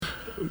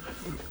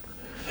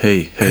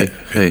Hei.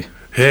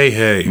 Hei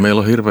hei.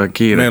 Meillä on hirveä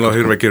kiire.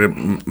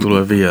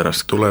 Tulee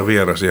vieras. Tulee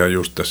vieras ihan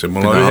just tässä. Me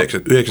ollaan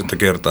 9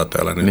 kertaa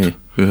täällä nyt. Niin,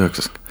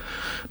 9.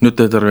 Nyt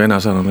ei tarvitse enää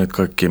sanoa niitä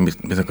kaikkia,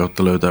 mitä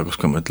kautta löytää,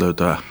 koska meitä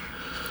löytää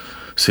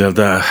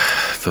sieltä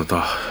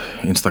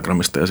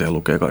Instagramista ja siellä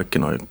lukee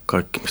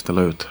kaikki, mistä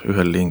löytää.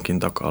 Yhden linkin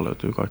takaa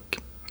löytyy kaikki.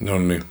 No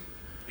niin,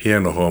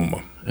 hieno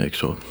homma. Eikö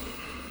se ole?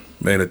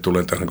 Meille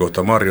tulee tähän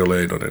kohta Marjo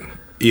Leinonen.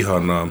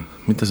 Ihanaa.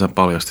 Mitä sä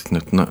paljastit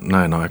nyt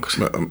näin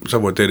aikaisin?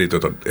 Sä voit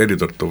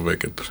editoida tuon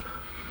veiken tuossa.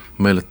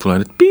 Meille tulee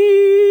nyt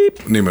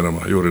piip.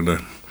 Nimenomaan, juuri näin.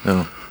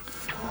 Joo.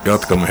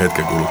 Jatkamme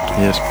hetken kuluttua.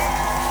 Yes.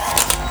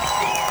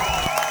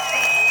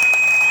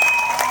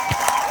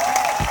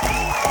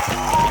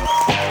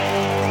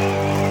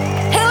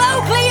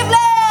 Hello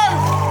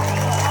Cleveland!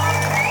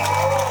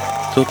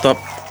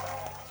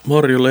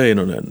 Marjo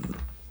Leinonen,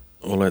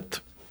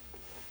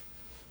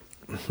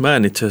 mä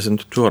en itse asiassa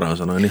nyt suoraan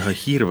sanoen ihan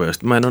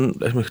hirveästi. Mä en ole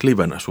esimerkiksi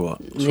livenä sua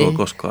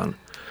koskaan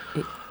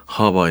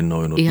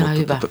havainnoinut, ihan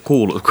mutta hyvä.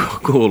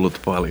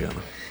 kuullut paljon.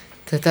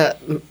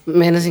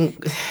 Meinasin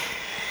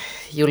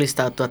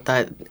julistautua,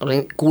 tai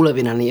olin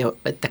kuulevinani jo,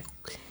 että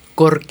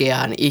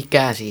korkeaan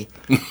ikäsi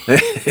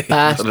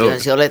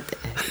päästyäsi olet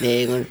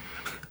niin kuin,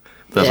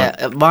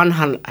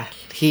 vanhan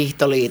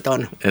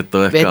hiihtoliiton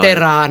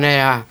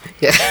veteraaneja.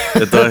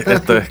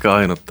 Et ole ehkä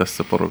ainut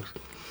tässä porukassa.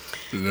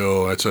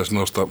 Joo, et sä edes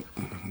nosta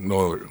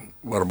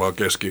varmaan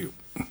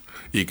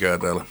keski-ikää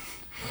täällä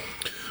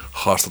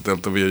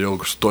haastateltavien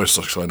joukossa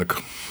toissaaksi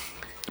ainakaan.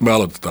 Me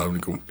aloitetaan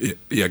niin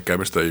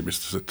iäkkäämmistä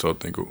ihmistä, että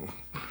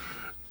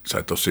sä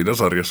et ole siinä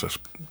sarjassa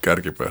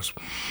kärkipäässä.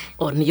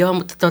 On joo,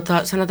 mutta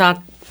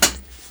sanotaan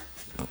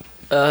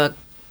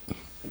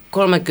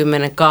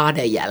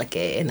 32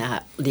 jälkeen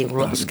enää niin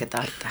kuin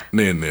lasketaan. Että,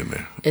 niin.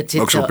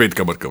 Onko se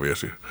pitkä matka vielä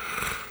siihen?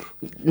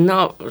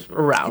 No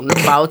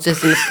roundabout se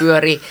sinne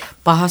pyörii.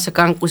 Pahassa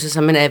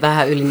kankkusessa menee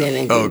vähän yli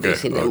 40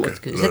 sinne,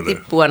 mutta kyllä se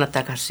tippuu aina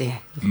takaisin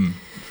siihen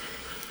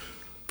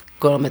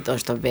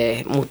 13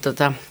 V.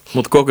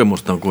 Mutta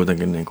kokemusta on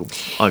kuitenkin niin kuin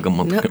aika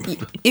monta. No,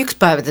 yksi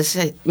päivä tässä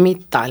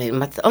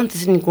mittailin, että on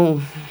tässä niin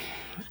kuin,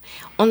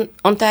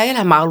 on tämä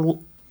elämä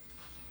ollut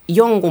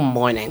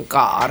jonkunmoinen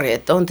kaari,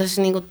 että on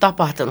tässä niin kuin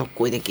tapahtunut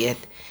kuitenkin,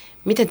 että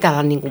miten täällä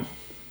on niin kuin,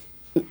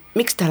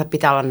 miksi täällä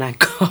pitää olla näin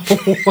kauan?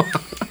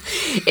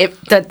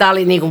 Tämä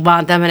oli niin kuin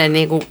vaan tämmöinen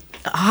niin kuin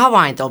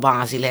havainto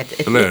vaan silleen,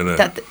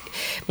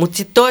 mutta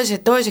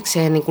sitten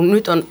toisekseen niin kuin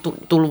nyt on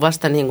tullut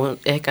vasta niin kuin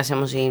ehkä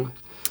semmoisiin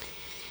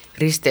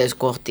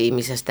risteyskohtiin,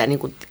 missä sitä niin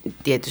kuin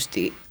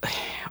tietysti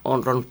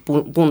on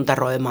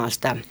puntaroimaan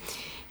sitä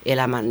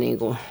elämän niin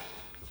kuin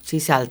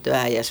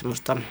sisältöä ja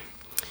semmoista,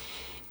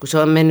 kun se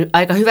on mennyt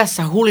aika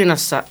hyvässä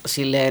hulinassa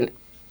silleen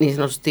niin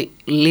sanotusti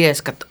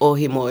lieskat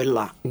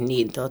ohimoilla,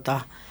 niin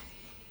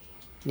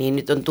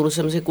nyt on tullut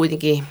semmoisia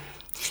kuitenkin,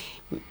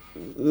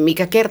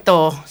 mikä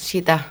kertoo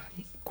siitä,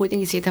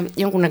 kuitenkin siitä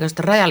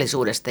jonkunnäköistä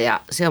rajallisuudesta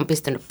ja se on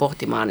pistänyt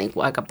pohtimaan niin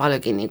kuin aika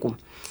paljonkin niin kuin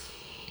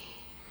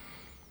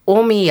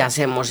omia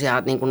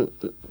semmoisia niin kuin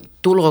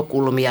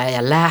tulokulmia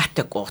ja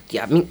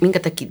lähtökohtia, minkä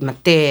takia mä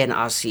teen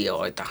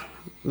asioita,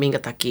 minkä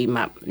takia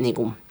mä niin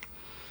kuin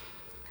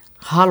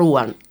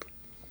haluan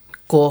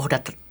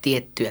kohdata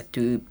tiettyjä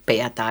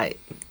tyyppejä tai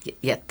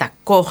jättää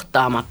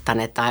kohtaamatta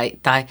ne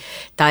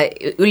tai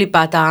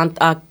ylipäätään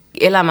antaa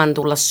elämän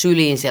tulla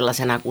syliin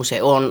sellaisena kuin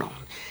se on,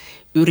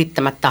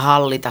 yrittämättä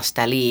hallita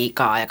sitä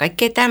liikaa ja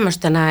kaikkea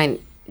tämmöistä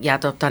näin. Ja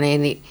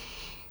niin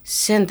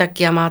sen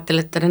takia mä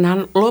ajattelen, että nämä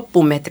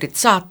loppumetrit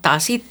saattaa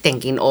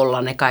sittenkin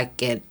olla ne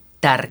kaikkein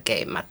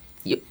tärkeimmät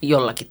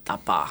jollakin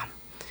tapaa.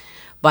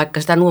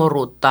 Vaikka sitä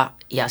nuoruutta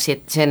ja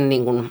sen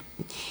niin kuin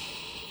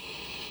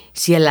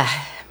siellä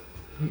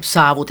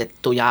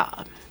saavutettuja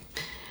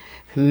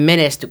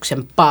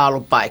menestyksen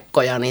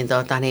paalupaikkoja,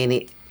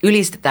 niin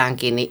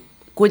ylistetäänkin, niin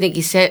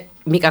kuitenkin se,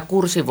 mikä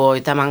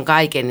kursivoi tämän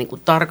kaiken niin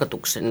kuin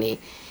tarkoituksen, niin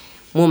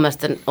mun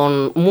mielestä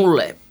on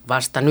mulle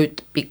vasta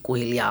nyt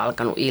pikkuhiljaa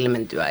alkanut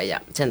ilmentyä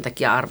ja sen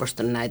takia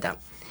arvostan näitä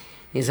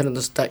niin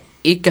sanotusta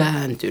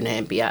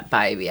ikääntyneempiä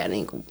päiviä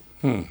niin kuin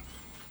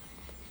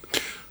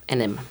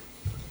enemmän.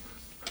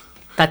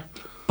 Tai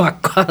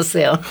pakkohan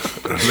se on.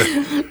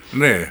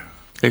 Ne.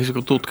 Eikö se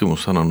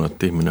tutkimus sanonut,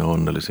 että ihminen on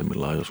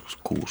onnellisimmillaan joskus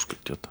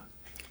 60 jotain?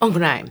 Onko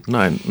näin?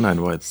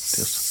 Näin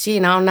väitettiin.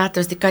 Siinä on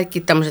nähtävästi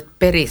kaikki tämmöiset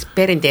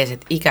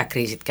perinteiset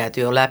ikäkriisit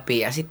käyty jo läpi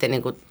ja sitten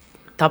niin kuin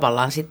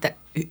tavallaan sitten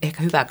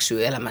ehkä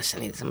hyväksyy elämässä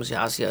niitä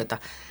semmoisia asioita.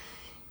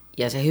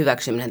 Ja se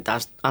hyväksyminen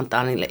taas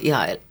antaa niille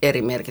ihan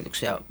eri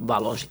merkityksiä ja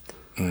valon sitten.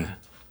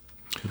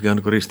 Mikä on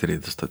niin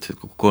ristiriitaista, että sit,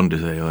 kun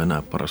kondis ei ole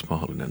enää paras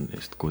mahdollinen,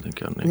 niin sitten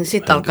kuitenkin on niin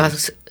sitten alkaa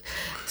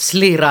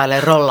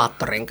sliirailemaan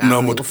rollaattorin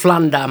kanssa, niin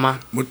flandaamaan.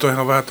 Mutta on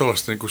ihan vähän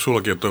tuollaista, niin kuin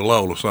sullakin on tuo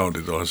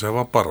laulusaundi tuolla, se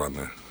vaan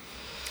paranee.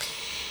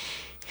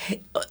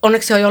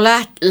 Onneksi se on jo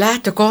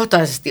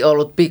lähtökohtaisesti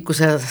ollut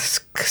pikkusen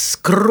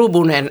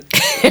skrubunen,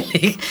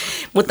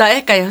 mutta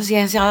ehkä jos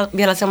siihen saa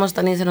vielä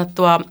semmoista niin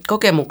sanottua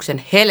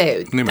kokemuksen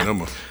heleyttä.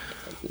 Nimenomaan.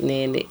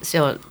 Niin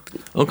se on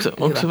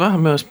Onko se vähän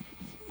myös,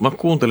 mä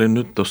kuuntelin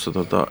nyt tuossa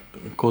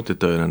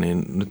kotitöinä,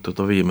 niin nyt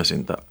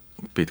viimeisintä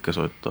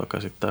pitkäsoittoa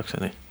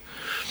käsittääkseni.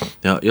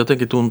 Ja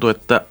jotenkin tuntui,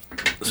 että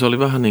se oli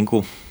vähän niin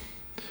kuin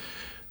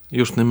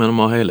just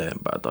nimenomaan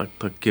heleämpää tai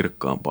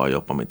kirkkaampaa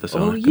jopa, mitä se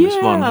on ehkä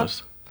niissä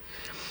vanhoissa.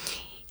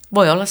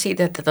 Voi olla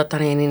siitä, että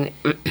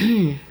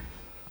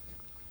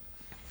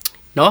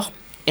no,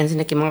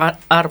 ensinnäkin mä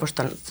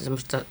arvostan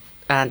semmoista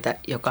ääntä,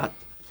 joka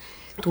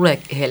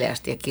tulee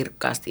heleästi ja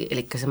kirkkaasti.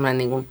 Eli semmoinen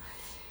niin kuin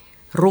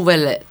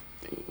ruvelle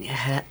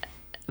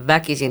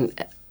väkisin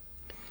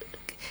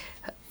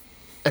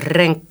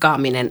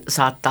renkkaaminen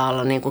saattaa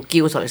olla niin kuin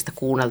kiusallista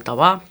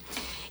kuunneltavaa.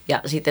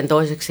 Ja sitten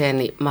toisekseen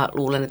niin mä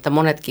luulen, että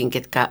monetkin,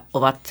 ketkä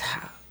ovat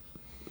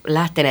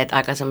lähteneet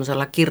aika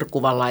semmoisella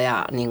kirkuvalla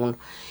ja niin kuin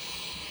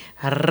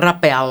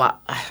rapealla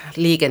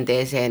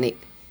liikenteeseen, niin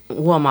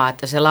huomaa,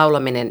 että se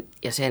laulaminen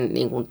ja sen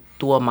niin kuin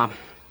tuoma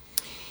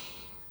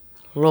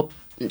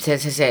se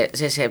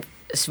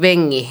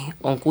svengi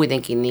on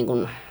kuitenkin niin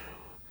kuin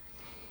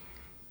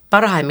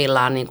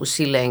parhaimmillaan niin kuin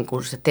silleen,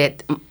 kun sä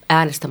teet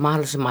äänestä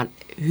mahdollisimman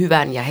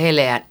hyvän ja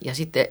heleän ja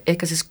sitten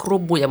ehkä se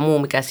skrubbu ja muu,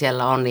 mikä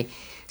siellä on, niin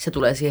se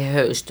tulee siihen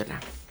höystönä.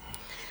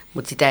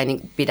 Mutta sitä ei niin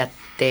kuin pidä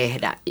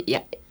tehdä.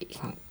 Ja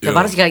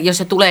varsinkin, jos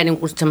se tulee niin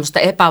kuin semmoista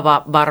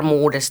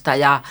epävarmuudesta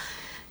ja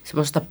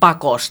semmoista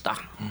pakosta,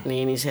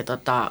 niin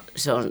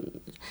se on,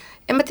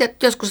 en mä tiedä,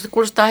 joskus se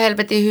kuulostaa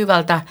helvetin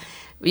hyvältä.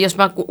 Jos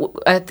mä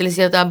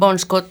ajattelisin jotain Bon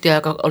Scottia,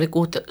 joka oli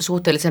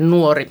suhteellisen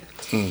nuori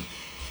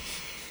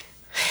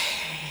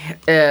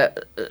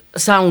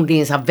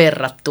soundiinsa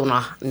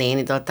verrattuna,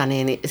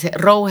 niin se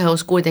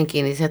rouheus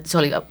kuitenkin, niin se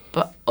oli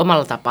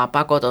omalla tapaa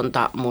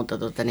pakotonta,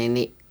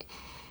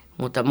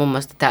 mutta mun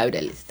mielestä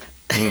täydellistä.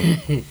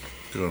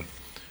 Joo.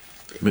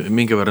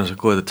 Minkä verran sä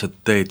koet, että sä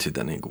teit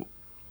sitä niin kuin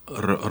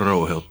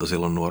rouheutta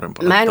silloin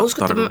nuorempana? Mä en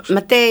usko, että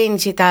mä tein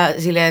sitä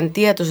silleen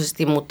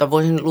tietoisesti, mutta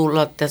voisin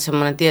luulla, että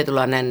semmoinen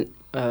tietynlainen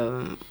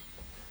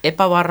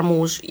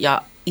epävarmuus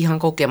ja ihan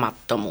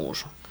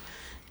kokemattomuus,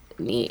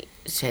 niin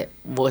se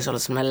voisi olla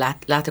semmoinen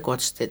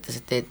lähtökohtaisesti, että sä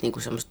teet niinku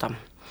semmoista,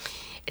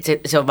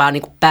 että se on vaan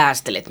niinku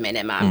päästelet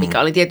menemään,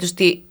 mikä oli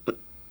tietysti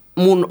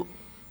mun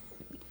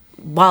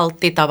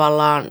valtti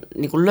tavallaan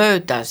niinku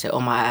löytää se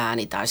oma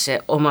ääni tai se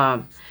oma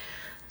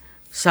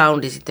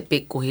soundi sitten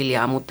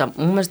pikkuhiljaa, mutta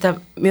mun mielestä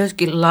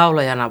myöskin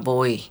laulajana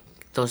voi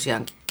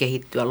tosiaankin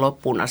kehittyä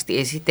loppuun asti.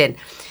 Ei siten,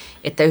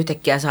 että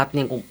yhtäkkiä sä oot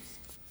niinku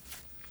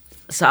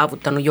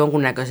saavuttanut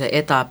jonkunnäköisen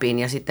etapin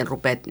ja sitten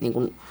rupeat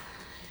niinku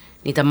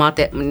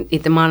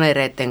niiden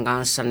manereiden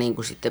kanssa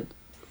niinku sitten,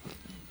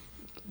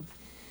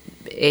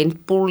 ei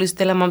nyt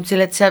pullistelemaan, mutta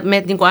silleen, että sä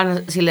menet niinku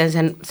aina silleen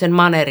sen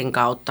manerin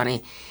kautta,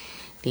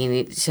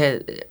 niin se,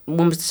 mun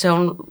mielestä se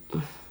on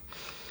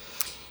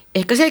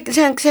ehkä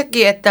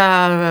sekin,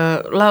 että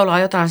laulaa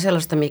jotain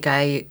sellaista, mikä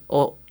ei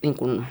ole niin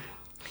kuin,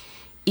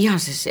 ihan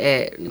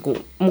se niin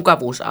kuin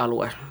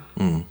mukavuusalue.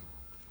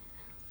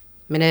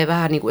 Menee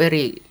vähän niin kuin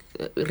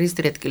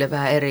ristiretkille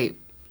vähän eri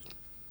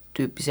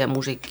tyyppisiä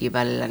musiikkia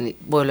välillä, niin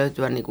voi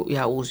löytyä niin kuin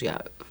ihan uusia.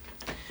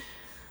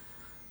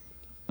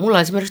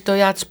 Mulla esimerkiksi tuo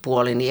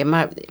jatspuoli, niin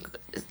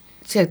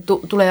se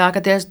tulee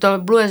aika tietysti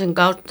tuon bluesin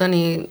kautta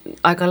niin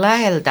aika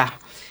läheltä,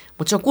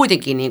 mutta se on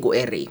kuitenkin niin kuin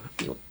eri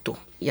juttu.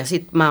 Ja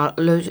sitten mä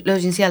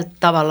löysin sieltä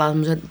tavallaan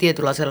semmoisen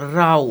tietynlaisen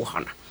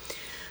rauhan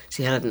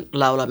siihen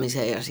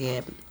laulamiseen ja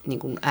siihen niin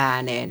kuin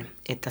ääneen,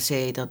 että se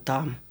ei että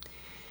on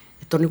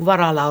niin kuin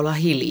varaa laulaa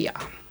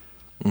hiljaa.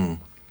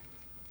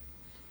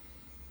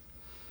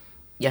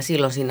 Ja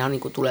silloin siinä on,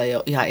 niin kuin, tulee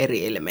jo ihan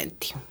eri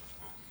elementti.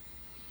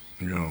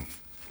 Joo.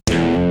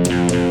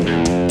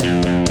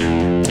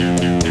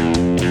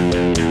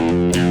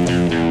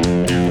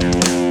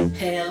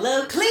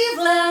 Hello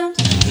Cleveland!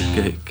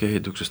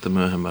 Kehityksestä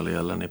myöhemmällä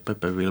iällä, niin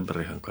Pepe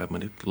Wilberihan kai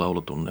meni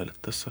laulutunneille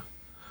tässä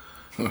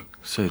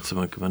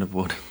 70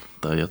 vuoden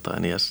tai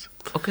jotain iässä.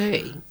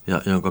 Okei.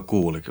 Ja jonka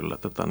kuuli kyllä,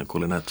 niin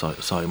kuuli näitä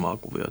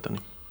Saimaa-kuvioita,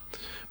 niin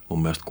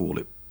mun mielestä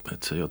kuuli,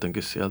 että se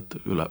jotenkin sieltä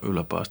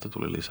yläpäästä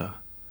tuli lisää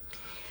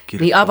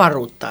kirkkoa. Niin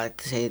avaruutta,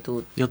 että se ei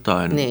tule.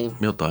 Jotain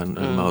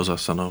en mä osaa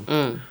sanoa.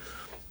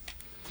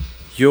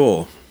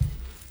 Joo.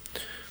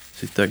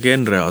 Sitten tämä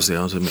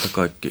genre-asia on se, mitä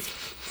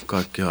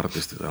kaikki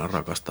artistit aina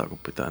rakastaa, kun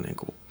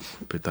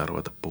pitää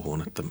ruveta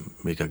puhumaan, että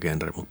mikä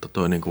genre. Mutta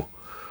toi niin kuin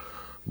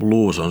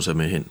blues on se,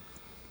 mihin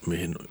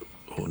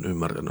olen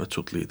ymmärtänyt, että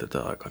sut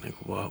liitetään aika niin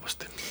kuin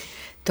vahvasti.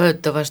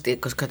 Toivottavasti,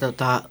 koska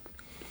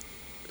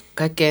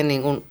kaikkein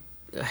niin kuin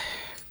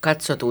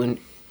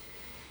katsotuin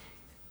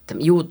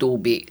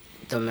YouTube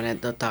tämmöinen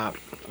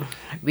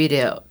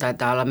video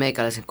taitaa olla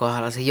meikäläisen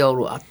kohdalla se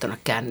jouluaattona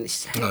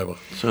kännissä. Aivan.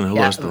 Se on ihan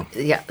loistava.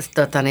 Ja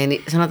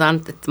niin sanotaan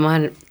nyt, että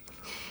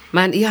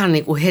mä en ihan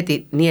niin kuin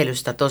heti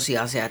nielystä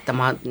tosiasia, että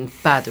mä oon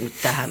päätynyt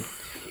tähän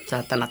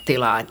saatana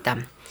tilaan,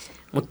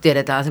 mutta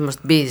tiedetään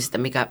semmoista biisistä,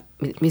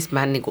 mistä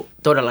mä en niin kuin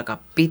todellakaan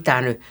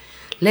pitänyt.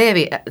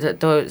 Leevi,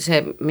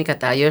 se mikä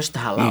tää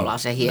Jöstähän laulaa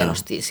se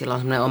hienosti, sillä on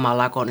semmoinen oma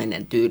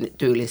lakoninen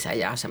tyylinsä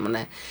ja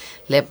semmoinen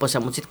lepposa,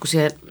 mutta sitten kun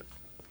se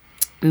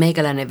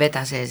meikäläinen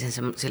vetäsee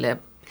sen sille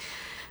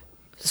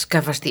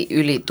skäfästi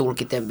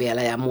ylitulkiten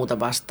vielä ja muuta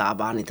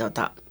vastaavaa,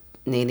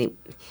 niin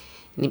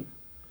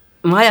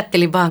mä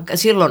ajattelin vaan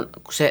silloin,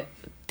 kun se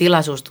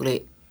tilaisuus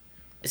tuli,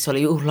 se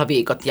oli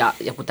juhlaviikot ja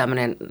joku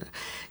tämmöinen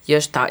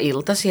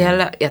Jösta-ilta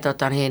siellä.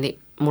 Ja niin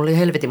mulla oli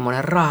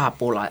helvetinmoinen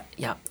rahapula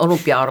ja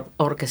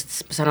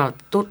Olympiaorkestrissa sanoin,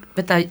 että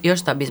vetää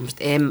jostain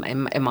biisistä,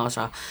 en mä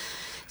osaa.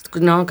 Sitten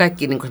kun ne on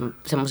kaikki niinku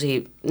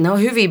semmosia, ne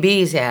on hyviä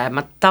biisejä ja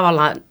mä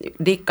tavallaan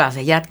dikkaan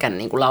sen jätkän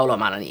niinku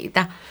laulamana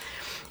niitä.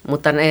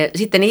 Mutta ne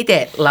sitten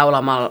itse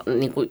laulamalla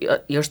niinku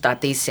jostain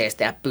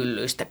tisseistä ja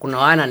pyllyistä, kun ne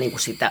on aina niinku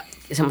sitä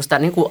semmoista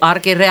niinku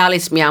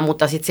arkirealismia,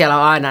 mutta sitten siellä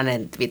on aina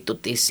ne vittu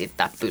tissit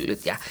tai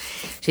pyllyt. Ja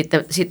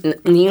sitten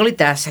niin oli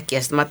tässäkin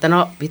ja sitten mä ajattelin,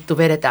 no vittu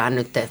vedetään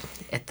nyt,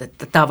 että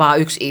tämä on vaan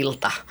yksi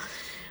ilta.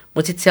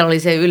 Mutta sitten siellä oli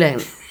se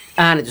Ylen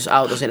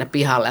äänitysauto siinä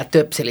pihalla ja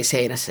töpseli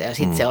seinässä ja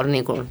sitten se on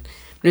niinku,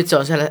 nyt se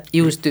on siellä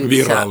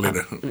YouTube-tyyppissä.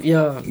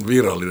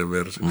 Virallinen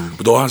versio,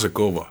 mutta onhan se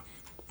kova.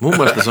 Mun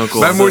mielestä se on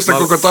kova. Mä en muista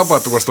koko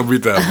tapahtumasta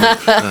mitään.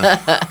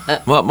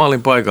 Mä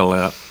olin paikalla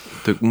ja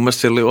mun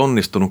mielestä siellä oli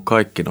onnistunut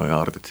kaikki nuo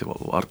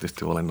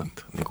artistivalinnat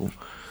niin kuin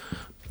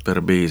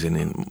per biisi,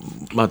 niin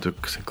mä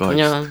tykkäsin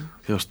kaikista.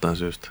 Jostain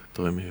syystä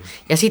toimii hyvin.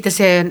 Ja sitten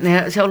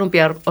se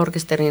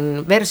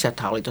Olympiaorkesterin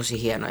versiothan oli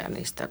tosi hienoja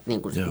niistä,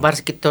 niin kuin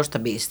varsinkin tuosta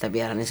biisistä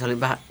vielä, niin se oli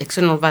vähän, eikö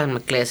se ollut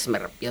vähän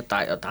klezmer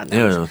jotain?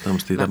 Joo,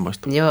 tämmöistä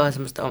itsemäistä. Joo,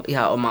 semmoista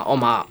ihan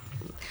omaa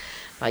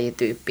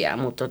lajityyppiä,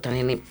 mutta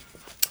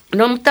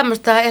no, mutta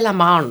tämmöistä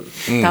elämä on.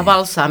 Tämä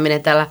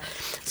valssaaminen täällä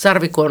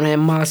sarvikuoneen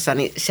maassa,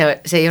 niin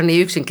se ei ole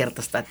niin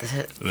yksinkertaista, että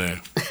se...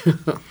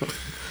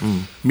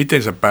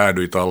 Miten sä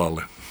päädyit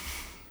alalle?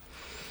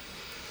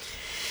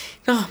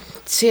 No,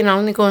 siinä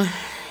on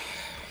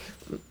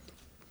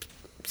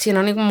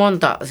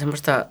monta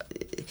semmoista...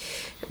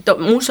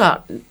 Musa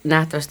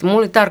nähtävästi. Mulla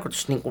oli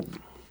tarkoitus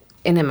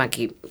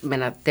enemmänkin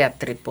mennä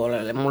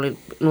teatteripuolelle. Mulla oli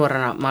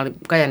nuorena, mä olin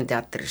Kajanin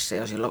teatterissa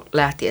jo silloin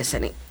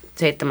lähtiessäni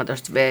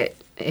 17V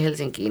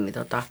Helsinkiin, niin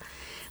mulla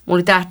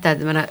oli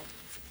tähtäimänä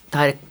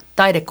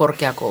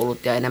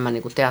taidekorkeakoulut ja enemmän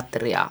niin kuin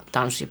teatteri- ja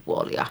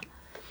tanssipuolia.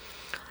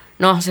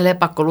 No, se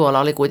lepakkoluola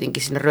oli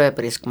kuitenkin siinä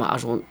Rööperissä, kun mä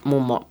asuin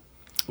mummo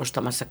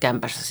ostamassa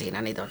kämpässä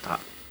siinä, niin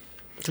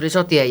se oli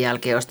sotien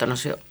jälkeen ostanut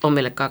se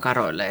omille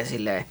kakaroille ja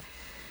silleen,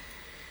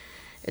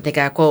 että ne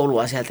käy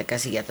koulua sieltä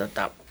käsin. Ja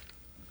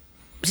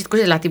sitten kun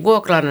se lähti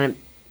vuokralainen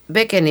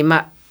veke, niin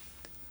mä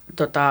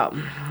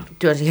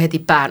työnsin heti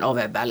pään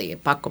oven väliin.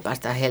 Pakko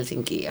päästä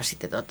Helsinkiin ja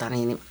sitten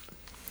niin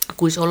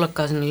kuisi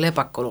ollakaan sinne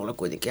lepakkoluulla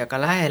kuitenkin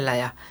aika lähellä.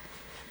 Ja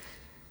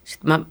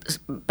sitten mä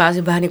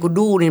pääsin vähän niin kuin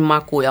duunin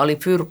makuun ja oli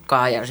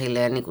fyrkkaa ja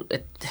silleen, niin kuin,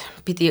 että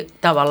piti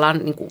tavallaan,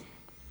 niin kuin,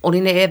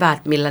 oli ne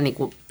eväät, millä niin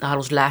kuin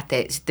halusi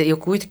lähteä. Sitten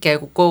joku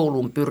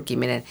kouluun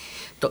pyrkiminen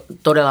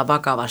todella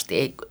vakavasti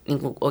ei niin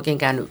kuin oikein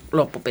käynyt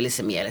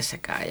loppupelissä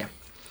mielessäkään.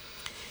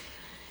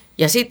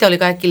 Ja sitten oli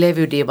kaikki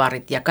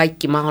levydivarit ja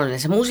kaikki mahdollinen.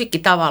 Se musiikki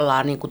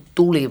tavallaan niin kuin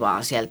tuli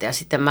vaan sieltä. Ja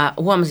sitten mä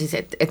huomasin,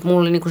 että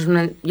mulla oli niin kuin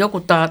sellainen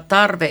joku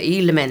tarve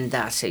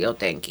ilmentää se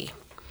jotenkin.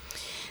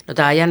 No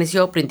tämä Janis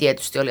Joplin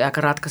tietysti oli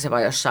aika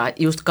ratkaiseva jossain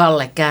just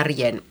Kalle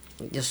Kärjen,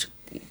 jos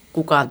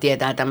kukaan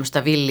tietää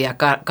tämmöistä villiä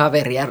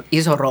kaveria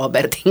Iso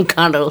Robertin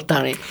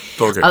kadulta, niin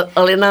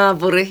oli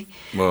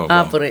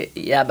naapuri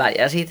jäbä.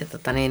 Ja sitten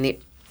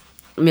niin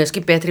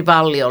myöskin Petri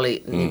Valli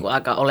oli niin kuin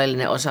aika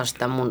oleellinen osa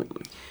sitä mun...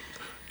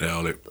 Ne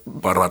oli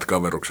parhaat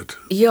kaverukset.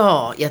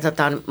 Joo, ja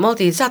me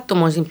oltiin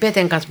sattumoisin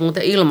Peten kanssa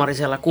muuten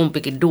Ilmarisella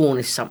kumpikin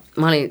duunissa.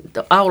 Mä olin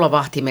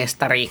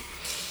aulavahtimestari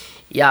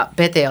ja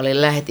Pete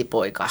oli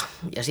lähetipoika.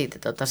 Ja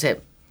sitten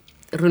se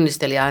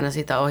rynnisteli aina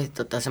sitä ohi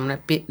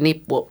semmoinen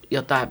nippu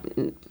jotain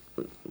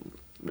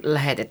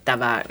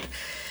lähetettävää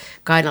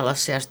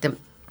kainalossa. Ja sitten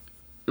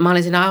mä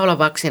olin siinä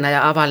aulavaksina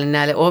ja availin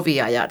näille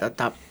ovia ja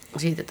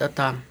sitten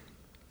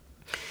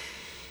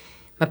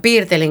mä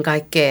piirtelin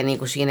kaikkea niin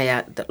kuin siinä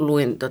ja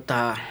luin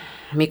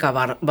Mika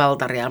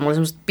Valtaria. Mulla oli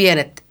semmoiset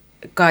pienet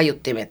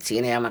kaiuttimet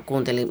siinä ja mä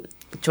kuuntelin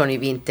Johnny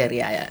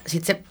Winteria. Ja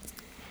sitten se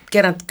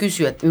kerran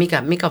kysyi, että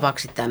mikä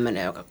vaksi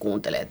tämmöinen, joka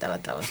kuuntelee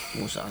tällaista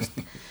musaa.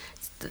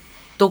 Sitten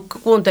Tukka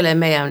kuuntelee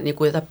meidän niin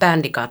kuin jotain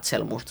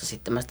bändikatselmusta.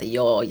 Sitten mä sitten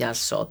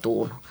jassoo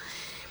tuun.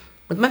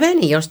 Mutta mä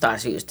menin jostain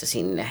syystä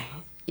sinne.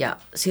 Ja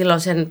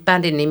silloin sen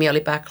bändin nimi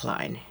oli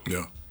Backline.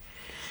 Joo.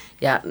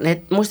 Ja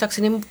ne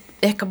muistaakseni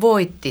ehkä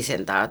voitti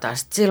sen tai jotain.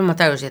 Sitten silloin mä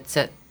täysin,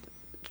 että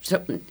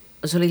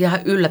se oli ihan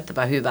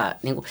yllättävän hyvä.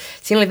 Niin kuin,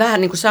 siinä oli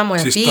vähän niin kuin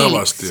samoja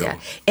fiiliksiä.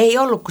 Ei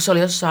ollut, kun se oli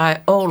jossain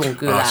Oulun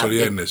kylällä. Se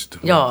oli ennen sitä.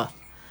 Joo.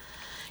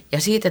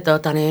 Ja siitä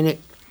niin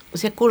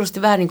se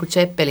kuulosti vähän niin kuin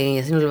Zeppelin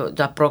ja siinä oli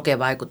jotain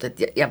proge-vaikutet.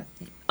 Ja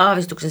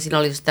aavistuksen siinä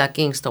oli sitä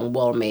Kingston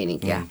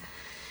Wall-meininkiä.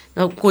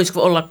 No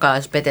kuisiko ollakaan,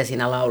 jos Pete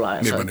siinä laulaa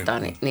ja soittaa.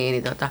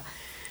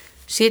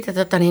 Siitä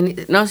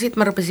sit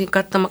mä rupesin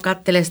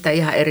katselemaan sitä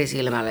ihan eri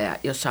silmällä ja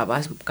jossain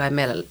vaiheessa kai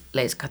meillä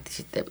leiskahti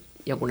sitten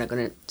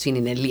jonkunnäköinen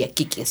sininen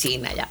liekkikin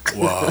siinä. Ja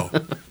wow.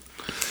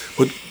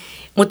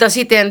 Mutta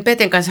sitten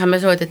Peten kanssa me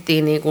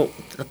soitettiin niin kuin,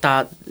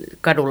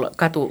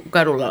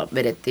 kadulla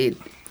vedettiin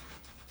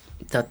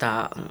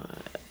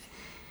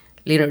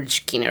Lynyrd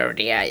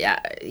Skynyrdia ja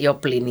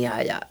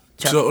Joplinia ja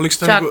oliko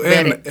tämä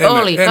ennen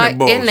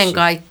ennen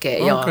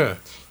kaikkea, okay. joo.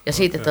 Ja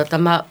siitä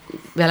mä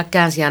vielä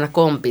käänsin aina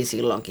kompin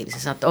silloinkin, niin se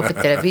sanoi, että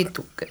opettele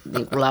vittu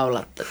niin kuin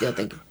laulaa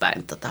jotenkin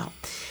päin.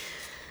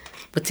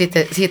 Mutta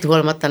sitten siitä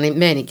huolimatta niin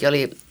meininki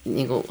oli,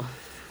 niin kuin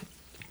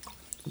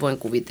voin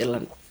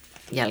kuvitella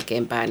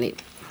jälkeenpäin, niin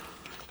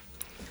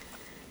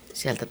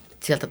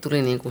sieltä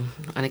tuli niin kuin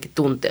ainakin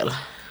tunteella.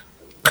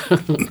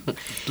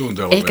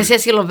 Ehkä se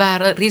silloin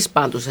vähän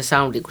rispaantui se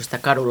soundi, kun sitä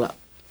kadulla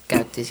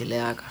käyttiin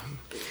sille aikaa.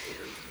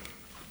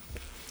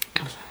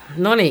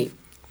 No niin,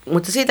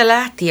 mutta siitä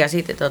lähti ja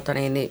sitten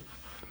niin,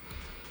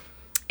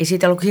 ei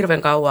siitä ollut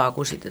hirveän kauaa,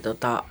 kun sitten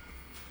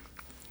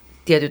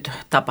tietyt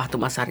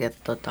tapahtumasarjat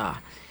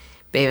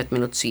veivät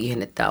minut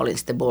siihen, että olin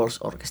sitten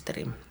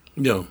Balls-orkesterin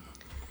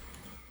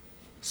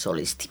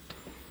solisti.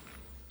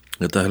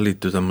 Ja tähän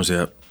liittyy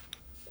tämmöisiä,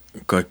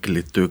 kaikki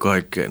liittyy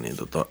kaikkeen, niin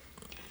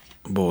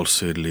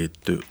Ballsiin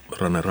liittyy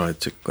Rane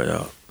Raitsikka ja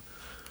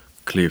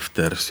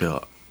Clifters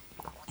ja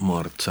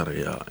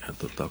Martsari ja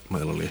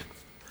meillä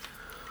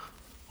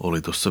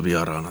oli tuossa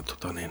vieraana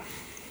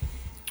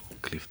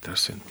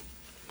Cliftersin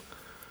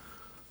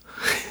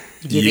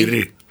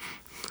Jiri.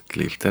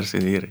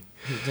 Cliftersin Jiri.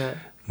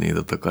 Niin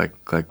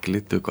kaikki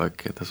liittyy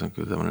kaikkeen. Tässä on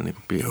kyllä tämmöinen niin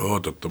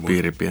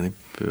piiri pieni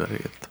pyöri.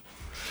 Että.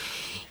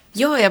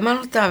 Joo, ja mä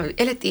luulen,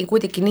 elettiin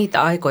kuitenkin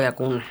niitä aikoja,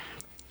 kun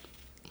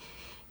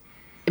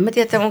en mä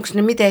tiedä, onko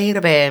ne miten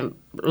hirveän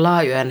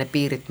laajoja ne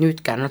piirit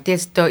nytkään. No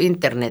tietysti tuo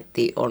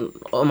internetti on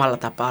omalla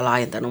tapaa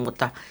laajentanut,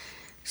 mutta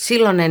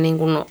silloin ne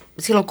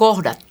silloin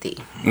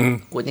kohdattiin.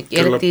 Kuitenkin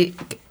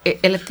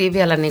elettiin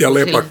vielä niin kuin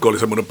ja Lepakko oli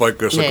semmoinen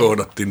paikka, jossa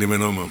kohdattiin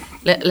nimenomaan.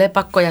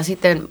 Lepakko ja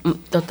sitten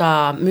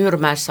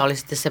Myyrmäessä oli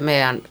sitten se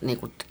meidän niin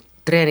kuin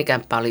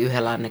treenikämppä oli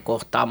yhdenlainen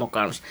kohtaamo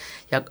kanssa.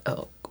 Ja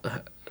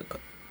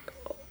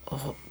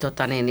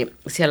niin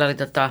siellä oli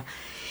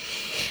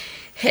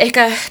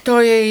ehkä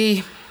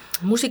toi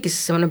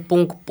musiikissa semmoinen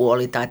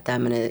punk-puoli tai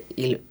tämmöinen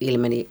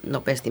ilmeni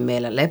nopeasti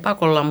meillä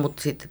Lepakolla,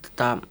 mutta sitten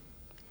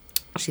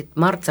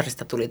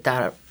Martsarista tuli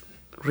tämä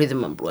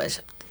Rhythm and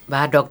Blues,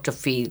 vähän Dr.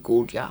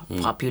 Feelgood ja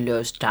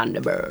Fabulous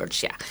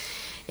Thunderbirds ja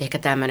ehkä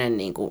tämmöinen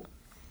niinku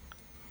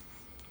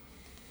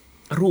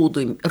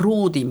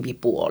ruutimpi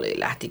puoli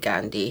lähti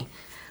käyntiin.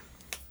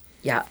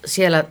 Ja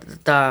siellä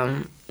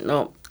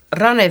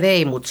Rane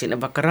vei mut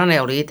sinne, vaikka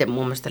Rane oli itse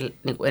mun mielestä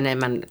niinku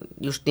enemmän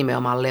just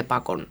nimenomaan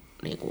Lepakon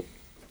niinku,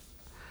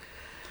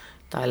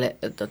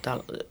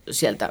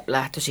 sieltä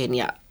lähtöisin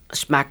ja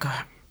Smack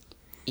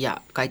ja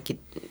kaikki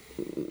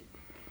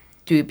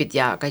tyypit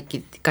ja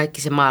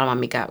kaikki se maailma,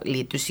 mikä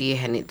liittyi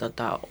siihen, niin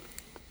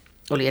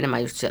oli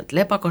enemmän just sieltä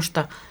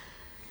Lepakosta.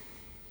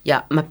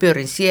 Ja mä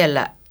pyörin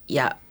siellä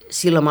ja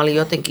silloin mä olin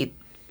jotenkin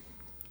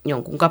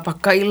jonkun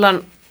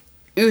kapakkaillan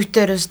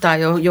yhteydessä tai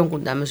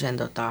jonkun tämmöisen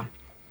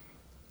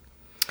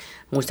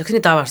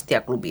muistaakseni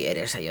Tavastia klubi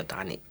edessä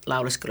jotain, niin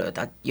lauleskelu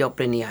jotain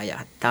Joplinia ja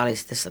tää oli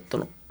sitten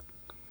sattunut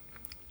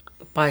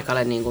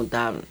paikalle niin kuin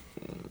tää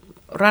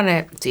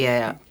Rane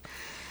siihen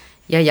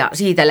ja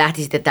siitä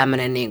lähti sitten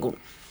tämmöinen niin kuin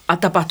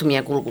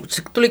tapahtumien kulku.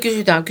 Se tuli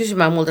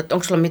kysymään multa, että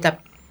onko sulla mitä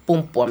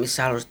pumppua,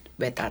 missä haluaisit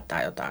vetää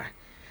tai jotain.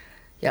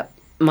 Ja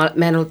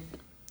mä en ollut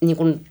niin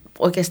kuin,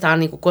 oikeastaan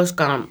niin kuin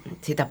koskaan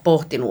sitä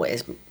pohtinut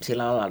edes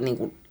sillä lailla niin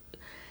kuin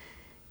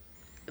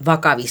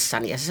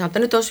vakavissani. Ja se sanoi, että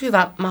nyt olisi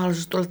hyvä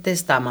mahdollisuus tulla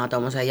testaamaan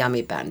tuommoiseen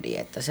jamibändiin.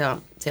 Että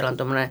siellä on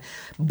tuommoinen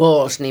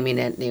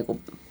Balls-niminen niin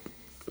kuin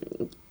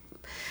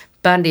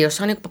bändi,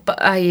 jossa on niin kuin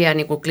äijä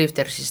niin kuin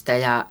Cliftersistä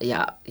ja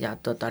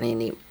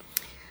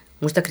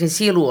muistaakseni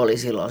Silu oli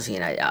silloin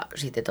siinä ja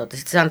sitten sanoit,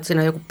 että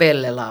siinä on joku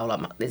Pelle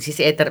laulama. Siis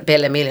ei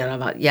Pelle Miljoona,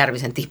 vaan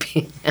Järvisen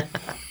Tipi.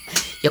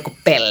 Joku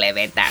Pelle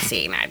vetää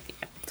siinä,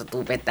 että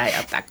tuu vetää ja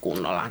ottaa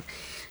kunnolla.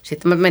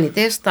 Sitten mä menin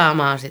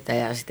testaamaan sitä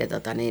ja sitten,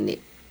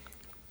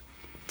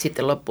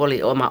 sitten loppu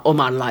oli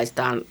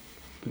omanlaistaan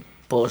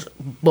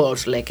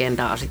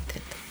Balls-legendaa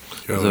sitten.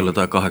 Se oli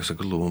jotain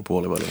 80-luvun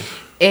puoliväliin.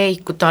 Ei,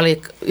 kun tämä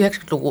oli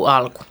 90-luvun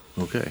alku.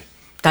 Okei. Okay.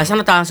 Tai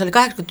sanotaan, se oli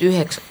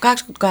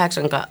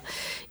 88,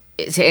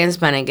 se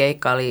ensimmäinen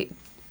keikka oli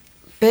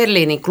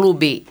Berliinin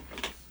klubi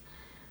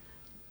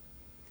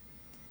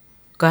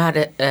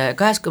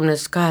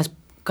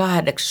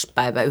 28.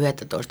 päivä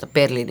 11.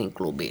 Berliinin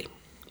klubi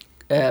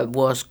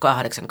vuosi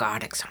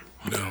 88.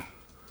 Joo.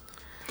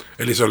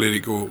 Eli se oli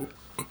niinku,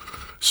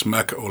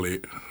 Smack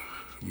oli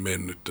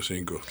mennyttä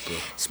siinä kohtaa.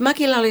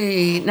 Smackilla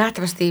oli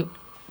nähtävästi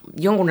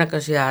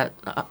jonkunnäköisiä,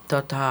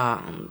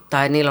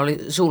 tai niillä oli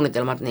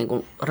suunnitelmat niin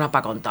kuin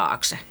Rapakon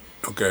taakse.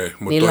 Okei,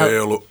 mutta niillä ei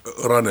ollut,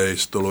 Rane ei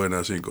tullut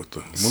enää siinä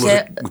kohtaa. Mulla on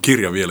se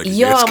kirja vieläkin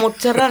joo, kesken.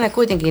 mutta se Rane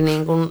kuitenkin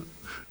niin kuin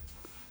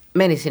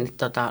meni sinne,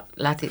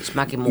 lähti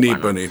Smackin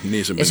mukana.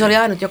 Niin se meni. Ja se oli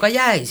ainut, joka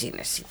jäi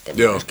sinne sitten.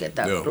 Joo, myöskin,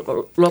 että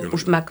loppu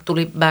Smack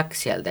tuli back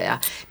sieltä. Ja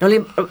ne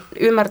oli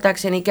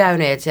ymmärtääkseni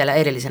käyneet siellä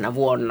edellisenä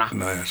vuonna.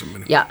 Näinhän se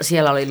meni. Ja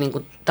siellä oli niin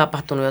kuin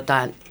tapahtunut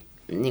jotain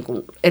niin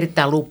kuin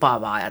erittäin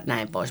lupaavaa ja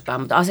näin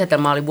poispäin. Mutta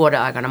asetelma oli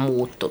vuoden aikana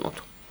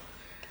muuttunut.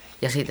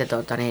 Ja sitten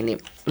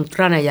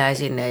Rane jäi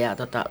sinne ja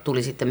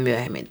tuli sitten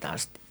myöhemmin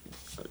taas.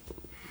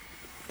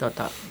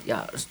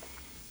 Ja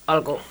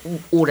alkoi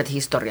uudet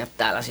historiat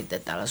täällä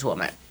sitten täällä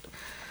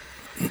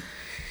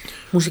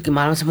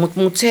musiikkimaailmassa,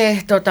 mutta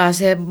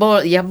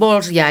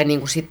Balls jäi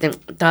niinku sitten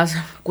taas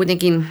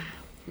kuitenkin,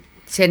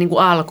 se niinku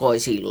alkoi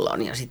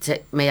silloin ja sitten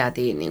me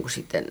jäätiin niinku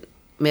sitten,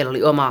 meillä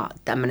oli oma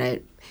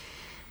tämmöinen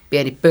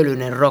pieni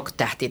pölyinen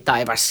rock-tähti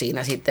taivas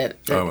siinä sitten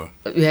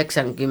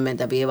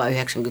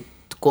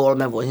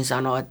 90-93 voisin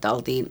sanoa, että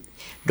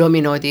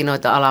dominoitiin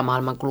noita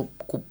alamaailman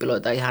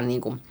kuppiloita ihan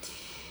niin kuin,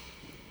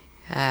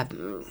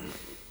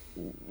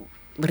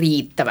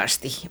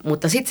 riittävästi.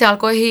 Mutta sitten se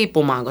alkoi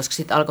hiipumaan, koska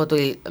sitten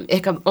tuli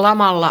ehkä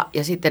lamalla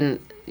ja sitten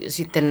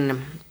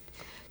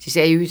siis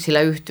ei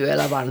sillä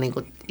yhtyeellä, vaan niin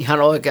kuin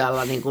ihan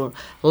oikealla niin kuin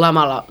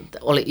lamalla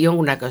oli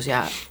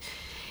jonkunnäköisiä,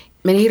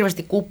 meni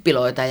hirveästi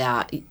kuppiloita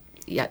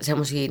ja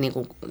semmoisia niin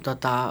kuin,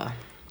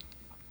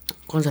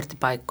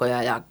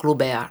 konserttipaikkoja ja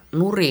klubeja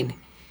nurin,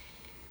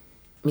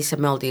 missä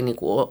me oltiin niin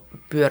kuin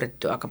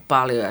pyöritty aika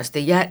paljon ja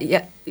sitten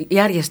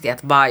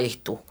järjestäjät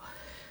vaihtui.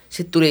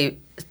 Sitten tuli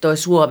toi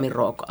Suomi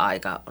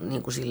Rock-aika,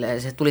 niin kuin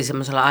silleen, se tuli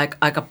semmoisella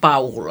aika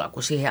pauhulla,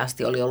 kun siihen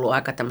asti oli ollut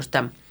aika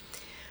tämmöistä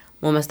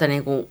mun mielestä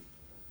niin kuin,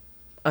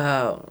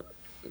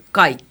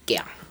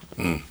 kaikkea.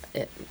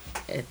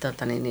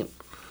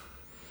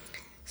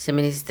 Se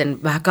meni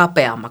sitten vähän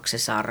kapeammaksi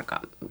se sarka.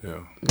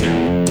 Joo.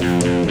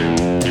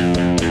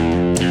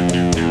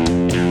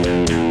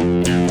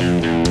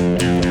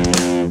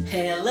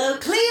 Hello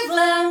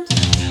Cleveland!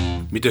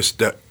 Miten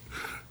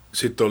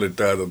sitten oli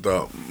tämä,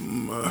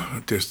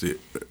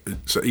 tietysti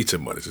sä itse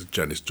mainitsit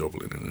Janis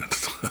Joplinin.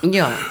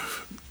 Joo.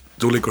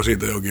 Tuliko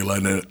siitä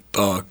jonkinlainen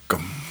taakka?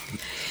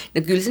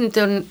 No kyllä se nyt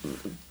on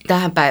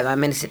tähän päivään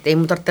mennessä, että ei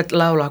mun tarvitse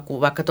laulaa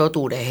kuin vaikka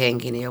Totuuden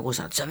henki, niin joku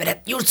sanoo, että sä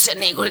vedät just sen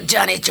niin kuin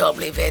Janis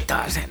Joplin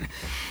vetää sen.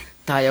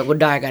 Tai joku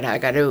Daiga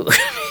Do.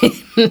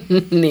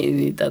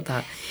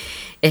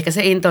 Ehkä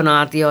se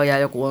intonaatio ja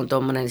joku on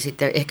tommonen, niin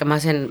sitten ehkä mä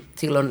sen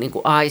silloin niin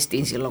kuin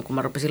aistin silloin, kun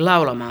mä rupesin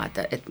laulamaan,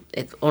 että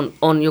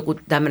on joku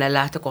tämmöinen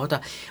lähtökohta.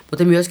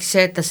 Mutta myöskin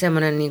se, että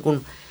semmoinen niin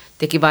kuin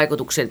teki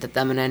vaikutuksen, että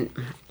tämmöinen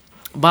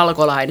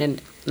valkolainen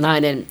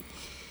nainen,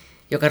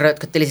 joka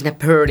rötkötteli siinä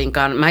Pearlin.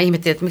 Mä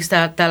ihmettelin, että miksi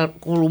täällä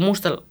kuuluu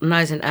musta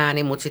naisen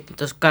ääni, mutta sitten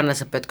tuossa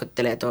kannassa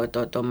pötköttelee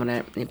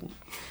tuommoinen niin kuin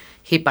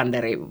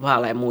hipanderi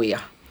vaalea muija.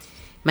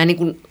 Mä en niin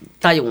kuin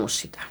tajunnut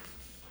sitä.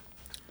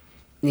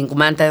 Niin kuin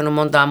mä en tajunnut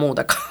montaa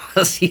muutakaan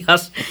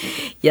asiassa.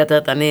 Ja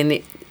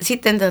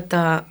sitten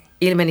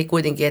ilmeni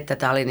kuitenkin, että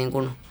tämä oli niin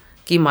kuin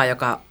Kimma,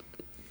 joka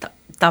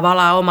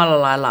tavallaan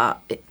omalla lailla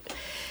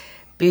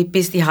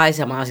pisti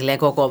haisemaan silleen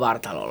koko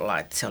vartalolla.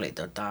 Että se oli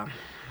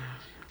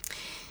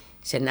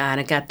sen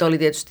äänenkäyttö oli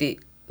tietysti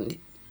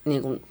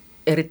niin kuin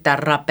erittäin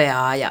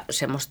rapeaa ja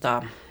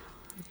semmoista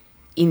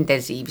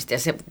intensiivistä.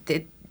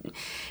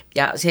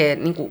 Ja se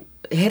niin kuin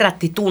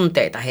herätti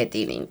tunteita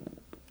heti. Niin.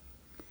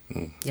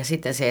 Ja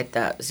sitten se,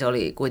 että se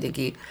oli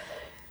kuitenkin,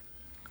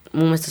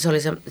 mun mielestä se oli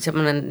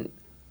semmoinen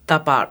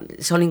tapa,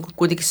 se oli niin kuin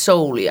kuitenkin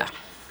soulia.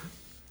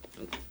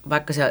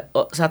 Vaikka se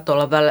saattoi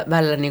olla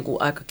välillä niin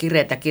kuin aika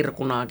kireätä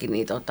kirkunaakin,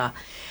 niin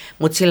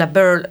mutta sillä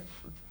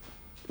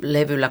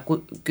Burl-levyllä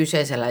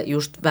kyseisellä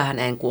just vähän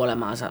ennen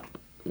kuolemaansa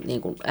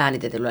niin kuin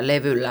äänitetyllä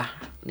levyllä,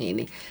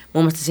 niin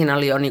mun mielestä siinä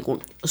oli jo niin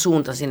kuin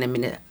suunta sinne,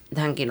 minne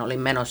hänkin oli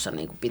menossa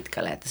niin kuin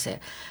pitkälle, että se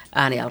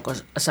ääni alkoi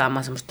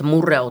saamaan semmoista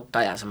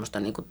mureutta ja semmoista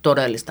niin kuin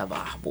todellista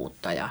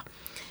vahvuutta ja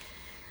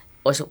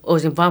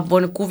olisin vaan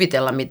voinut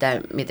kuvitella,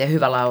 miten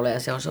hyvä laulaja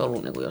se olisi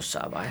ollut niin kuin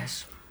jossain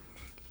vaiheessa.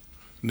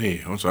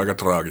 Niin, on se aika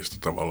traagista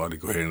tavallaan,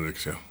 niin kuin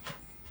Hendrix ja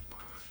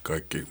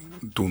kaikki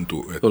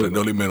tuntuu, että ne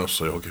oli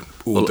menossa johonkin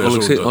uuteen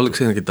suuntaan. Oliko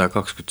siinäkin tämä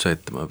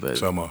 27 V?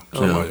 Sama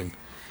jengi.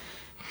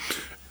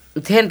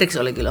 Mutta Hendrix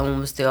oli kyllä mun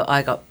mielestä jo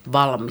aika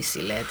valmis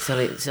silleen, että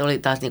se oli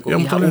taas niinku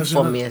ihan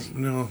uffomies. Se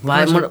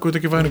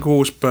kuitenkin vähän niin kuin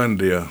uusi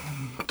bändi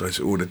tai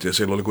se uudet, ja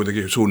siellä oli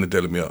kuitenkin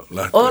suunnitelmia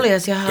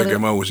lähteä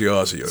tekemään uusia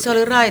asioita. Se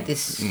oli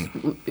raitis,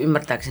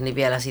 ymmärtääkseni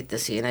vielä sitten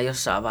siinä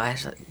jossain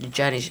vaiheessa,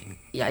 Janis,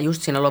 ja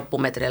just siinä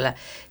loppumetreillä.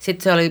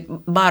 Sitten se oli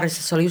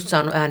baarissa, se oli just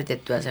saanut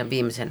äänitettyä sen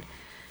viimeisen,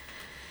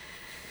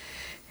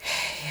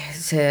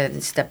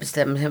 sitä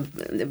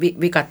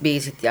vikat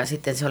biisit, ja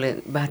sitten se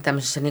oli vähän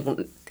tämmöisessä niin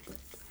kuin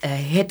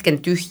hetken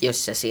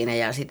tyhjössä siinä,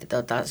 ja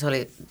sitten se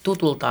oli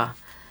tutulta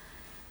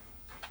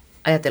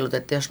ajatellut,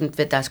 että jos nyt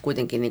vetäisi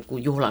kuitenkin niin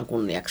kuin juhlan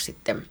kunniaksi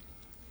sitten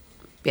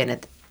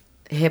pienet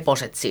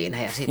heposet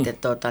siinä, ja sitten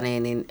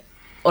niin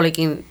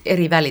olikin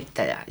eri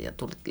välittäjä, ja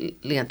tuli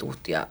liian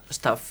tuhtia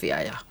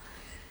staffia, ja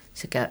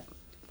sekä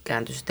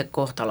kääntyi sitten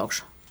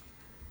kohtaloksi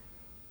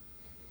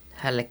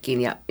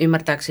hänellekin, ja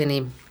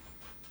ymmärtääkseni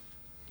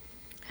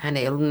hän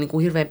ei ollut niin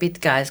kuin hirveän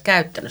pitkään edes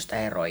käyttänyt sitä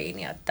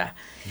heroiinia, että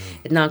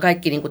nämä on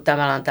kaikki niin kuin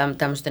tavallaan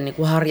tämmöisten niin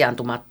kuin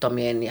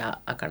harjaantumattomien ja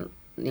aika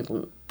niin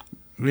kuin.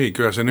 Niin,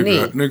 kyllä se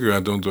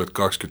nykyään tuntuu, että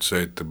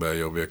 27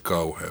 ei ole vielä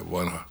kauhean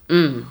vanha.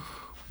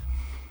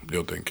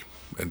 Jotenkin,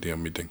 en tiedä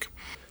mitenkin.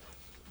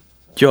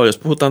 Joo, jos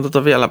puhutaan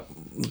vielä,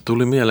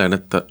 tuli mieleen,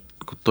 että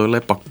kun toi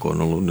Lepakko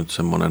on ollut nyt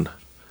semmoinen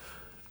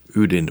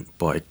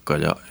ydinpaikka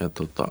ja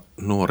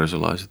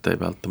nuorisolaiset ei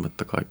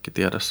välttämättä kaikki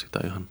tiedä sitä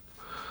ihan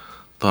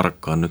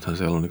tarkkaan. Nythän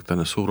siellä on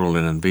tämmöinen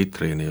surullinen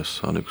vitriini,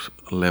 jossa on yksi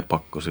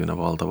lepakko siinä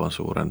valtavan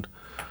suuren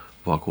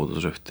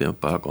vakuutusyhtiön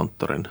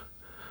pääkonttorin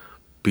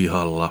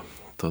pihalla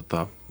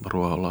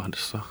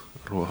Ruoholahdessa.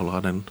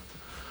 Ruoholahden,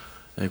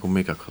 ei kun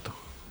mikä kato,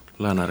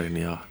 Länärin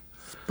ja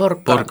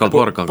Porkkalan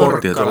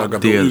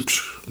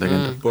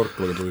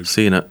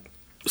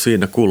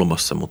siinä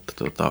kulmassa, mutta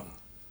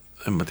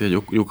en mä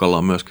tiedä, Jukalla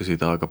on myöskin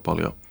siitä aika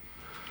paljon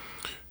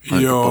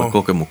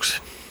kokemuksia.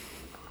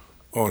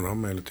 Onhan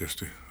meillä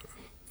tietysti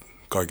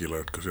kaikilla,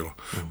 jotka siellä on.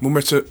 Mun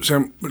mielestä se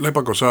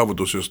lepakon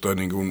saavutus, josta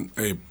niin kuin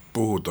ei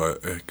puhuta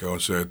ehkä,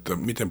 on se, että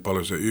miten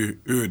paljon se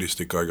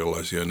yhdisti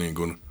kaikenlaisia niin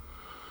kuin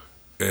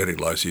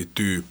erilaisia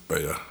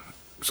tyyppejä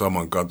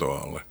saman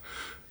katon alle.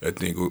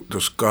 Että niin kuin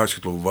tuossa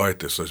 80-luvun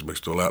vaihteessa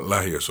esimerkiksi tuolla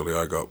lähiössä oli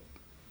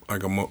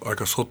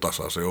aika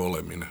sotasaa se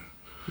oleminen.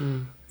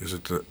 Ja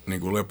sitten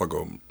niin kuin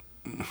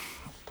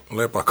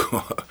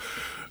lepakon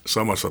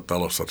samassa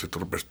talossa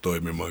sitten rupesi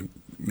toimimaan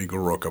niin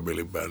kuin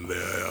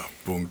rockabilly-bändejä ja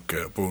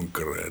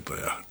punkkereita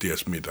ja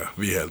ties mitä,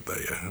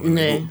 viheltäjiä.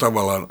 Niin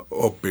tavallaan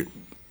oppi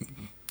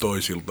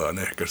toisiltaan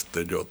ehkä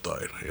sitten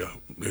jotain ja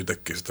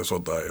yhtäkkiä sitä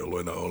sotaa ei ollut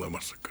enää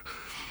olemassakaan.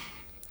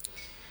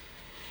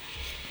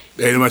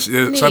 Ei mä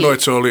sano,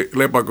 että se oli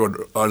lepakon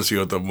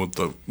ansiota,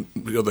 mutta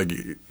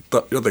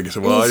jotenkin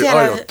se vaan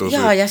ajoittuu.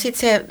 Joo, ja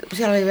sitten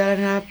siellä oli vielä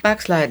nämä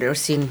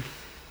Backslidersin,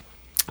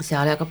 se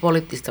oli aika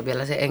poliittista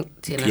vielä se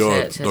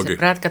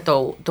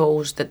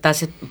prätkätouhu, tai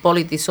se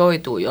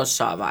politisoituu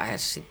jossain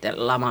vaiheessa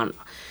sitten laman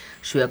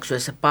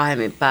syöksyessä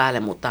pahemmin päälle,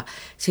 mutta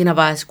siinä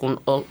vaiheessa,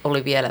 kun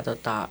oli vielä,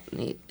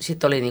 niin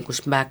sitten oli niin kuin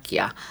Smack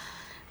ja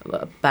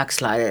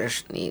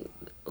Backsliders, niin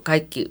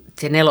kaikki,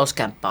 se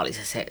neloskämppä oli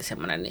se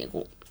semmoinen niin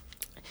kuin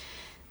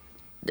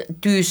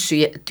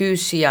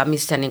tyyssiä,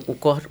 missä niin kuin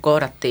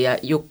kohdattiin, ja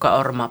Jukka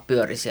Orma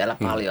pyöri siellä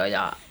paljon,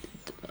 ja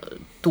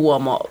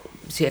Tuomo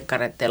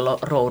Siekkareiden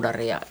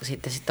roudari, ja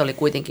sitten oli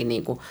kuitenkin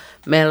niin kuin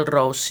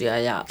Melrosea,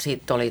 ja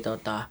sitten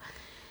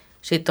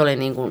oli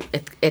niin kuin,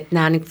 että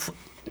nämä niin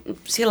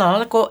sillä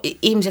lailla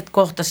ihmiset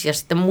kohtas ja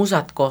sitten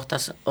musat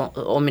kohtas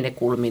omine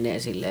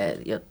kulmineen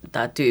silleen,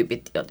 tai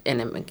tyypit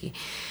enemmänkin.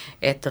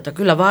 Että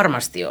kyllä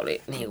varmasti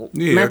oli, niin,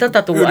 mä en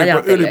tullut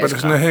ajatelleeskaan.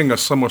 Ylipäätänsä ne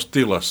hengas samassa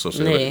tilassa,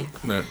 siellä, niin.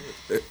 Ne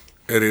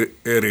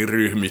eri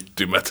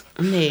ryhmittymät.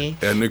 Niin.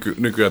 Ja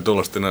nykyään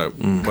tuollaista enää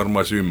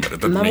varmaan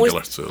ymmärretä, että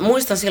minkälaista se on.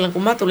 Muistan silloin,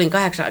 kun mä tulin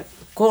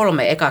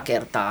 83 eka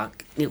kertaa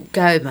niin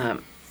käymään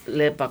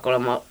Lepakolla.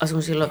 Mä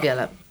asun silloin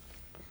vielä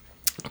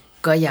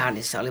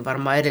Kajaanissa, oli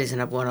varmaan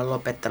edellisenä vuonna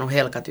lopettanut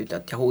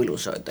Helkatytöt ja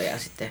huilusoito ja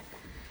sitten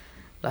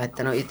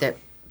laittanut itse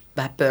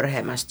vähän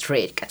pörheämän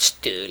straight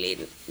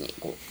catch-tyyliin niin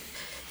kuin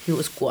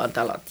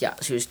hiuskuontalot ja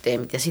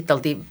systeemit. Ja sitten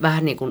oltiin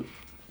vähän niin kuin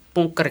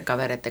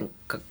punkkarikavereiden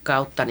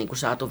kautta niin kuin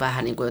saatu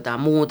vähän niin kuin jotain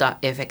muuta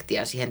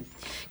efektiä siihen,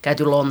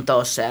 käyty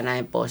Lontoossa ja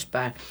näin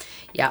poispäin.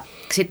 Ja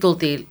sitten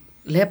tultiin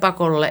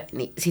Lepakolle,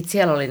 niin sitten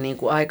siellä oli niin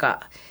kuin aika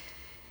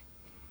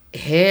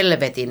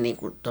helvetin niin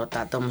kuin,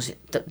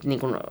 niin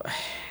kuin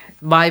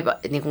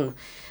niin kuin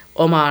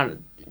omaan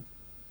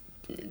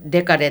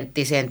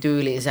dekadenttiseen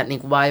tyyliinsä niin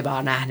kuin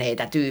vaivaa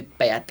nähneitä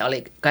tyyppejä, että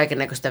oli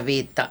kaikennäköistä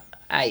viitta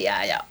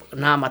äijää ja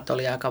naamat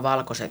oli aika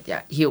valkoiset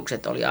ja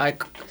hiukset oli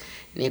aika,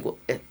 niin kuin,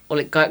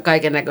 oli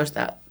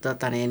kaikennäköistä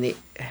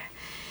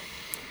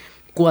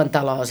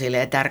kuontaloa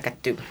silleen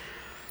tärkätty.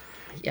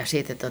 Ja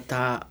sitten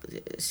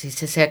siis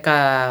se sekä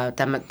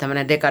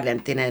tämmöinen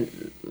dekadenttinen,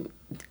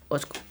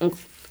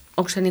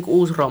 onko se niinku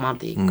uusi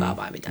romantiikkaa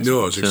vai mitä?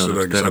 Joo, siksi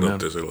sitäkin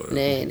sanottiin silloin.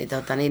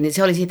 Niin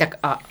se oli sitä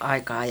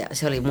aikaa ja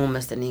se oli mun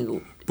mielestä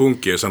niinku...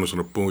 Punkki ei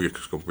sanonut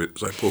punkiksi, koska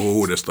sai puhua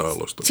uudesta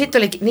aallosta. Sitten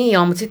oli, niin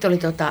joo, mutta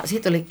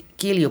sitten oli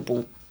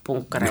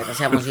kiljupunkkareita,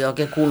 semmoisia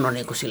oikein kunnon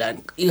niinku sillä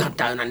ihan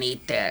täynnä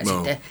niitä ja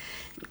sitten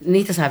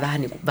niitä sai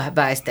vähän niinku vähän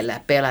väistellä ja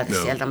pelätä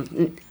sieltä.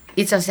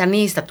 Itse asiassa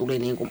niistä tuli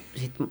niinku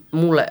sit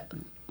mulle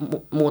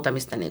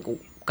muutamista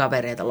niinku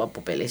kavereita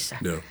loppupelissä.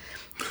 Joo.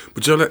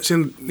 Mutta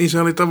se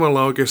oli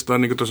tavallaan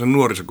oikeastaan niin tuossa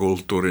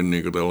nuorisokulttuurin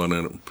niin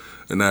tällainen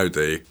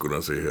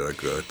näyteikkuna siihen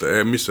aikaan, että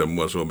ei missään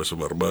muualla Suomessa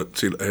varmaan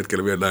sillä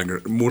hetkellä vielä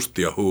näin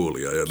mustia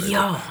huulia ja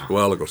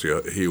valkoisia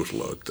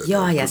hiuslautteita.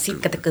 Joo, ja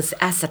sitten kun se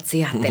ässät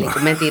sijahteli,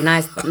 kun mentiin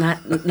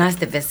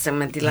naisten vessassa,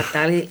 mentiin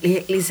laittaa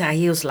lisää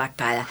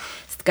hiuslakkaa ja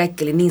sitten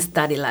kaikki oli niin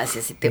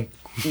stadilaisia. Sitten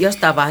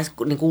jostain vaiheessa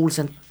niin kuului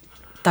sen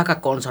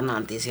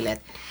takakonsonantin silleen,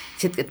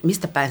 että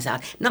mistä päin sä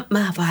oot? No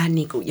mä vähän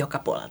niin kuin joka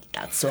puolelta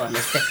täältä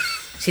Suomesta.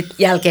 Sitten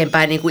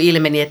jälkeenpäin niin kuin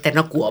ilmeni, että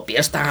no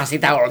Kuopiostahan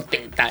sitä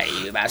oltiin,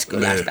 tai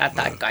Jyväskylästä,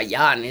 tai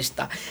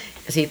Kajaanista.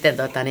 Ja sitten,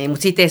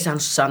 mutta sitten ei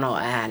saanut sanoa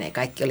ääneen.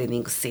 Kaikki oli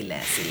niin kuin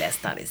silleen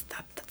stadista.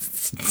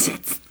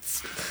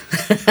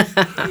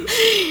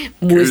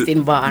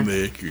 Muistin vaan.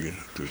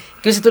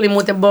 Kyllä se tuli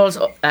muuten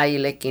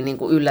Balls-äijillekin niin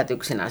kuin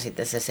yllätyksenä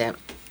sitten se,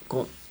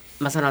 kun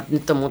mä sanoin, että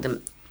nyt on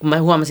muuten, kun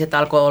mä huomasin, että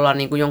alkoi olla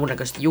niin kuin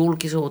jonkunnäköistä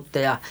julkisuutta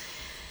ja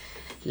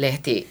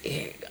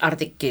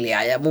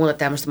lehtiartikkelia ja muuta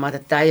tämmöistä. Mä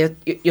ajattelin, että tämä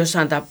ei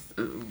jossain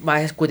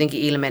vaiheessa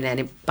kuitenkin ilmenee,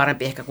 niin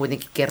parempi ehkä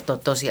kuitenkin kertoa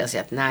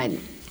tosiasiat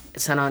näin.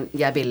 Sanoin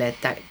jäbille,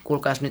 että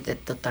kuulkaas nyt,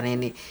 että niin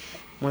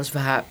mulla olisi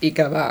vähän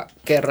ikävää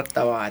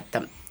kerrottavaa,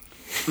 että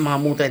mä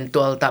oon muuten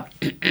tuolta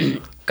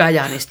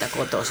Kajaanista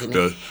kotoisin.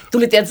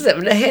 Tuli tietysti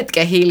semmoinen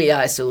hetken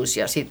hiljaisuus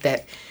ja sitten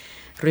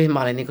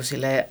ryhmä oli niin kuin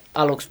silleen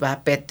aluksi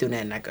vähän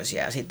pettyneen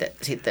näköisiä. Ja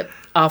sitten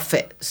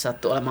Affe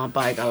sattui olemaan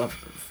paikalla.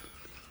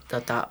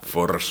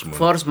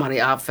 Forsman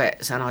ja Affe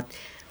sanoi, että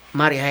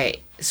Marjo,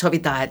 hei,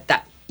 sovitaan,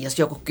 että jos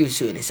joku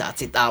kysyy, niin saat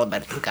sitten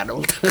Albertin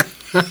kadulta.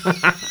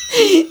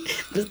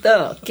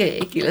 Okei,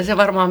 kyllä se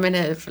varmaan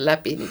menee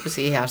läpi niin kuin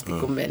siihen asti,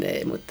 kun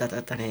menee, mutta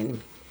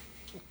niin.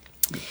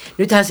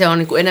 Nythän se on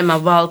niin kuin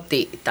enemmän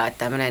valtti tai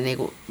tämmöinen niin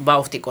kuin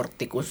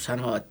vauhtikortti, kun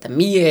sanoo, että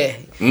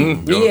mie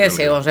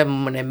se on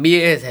semmoinen,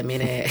 se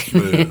menee.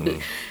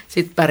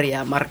 Sitten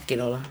pärjää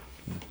markkinoilla.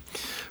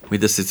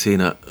 Mites sitten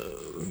siinä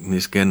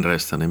niissä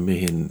genreissä, niin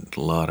mihin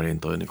laariin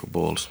toi niinku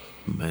Balls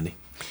meni?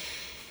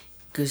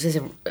 Kyllä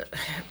se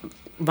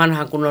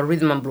vanhan kunnon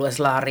rhythm and blues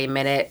laariin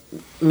menee,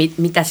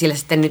 mitä sillä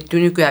sitten nyt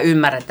nykyään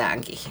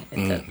ymmärretäänkin.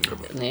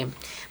 Niin.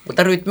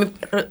 Mutta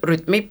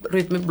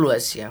rytmi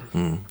bluesia,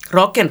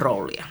 rock and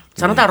rollia.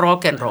 Sanotaan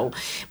rock and roll,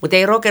 mutta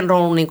ei rock and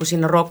roll niin kuin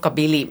siinä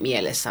rockabilly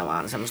mielessä,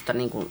 vaan semmoista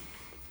niin kuin,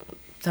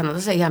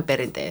 sanotaan se ihan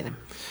perinteinen.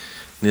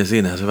 Ja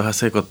siinähän se vähän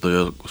sekoittui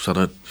jo, kun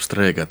sanoit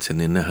Stray Catsin,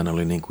 niin nehän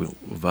oli niin kuin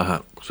vähän,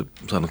 kun se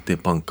sanottiin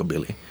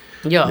punkkabilly,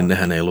 niin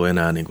nehän ei ollut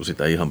enää niin kuin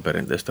sitä ihan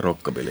perinteistä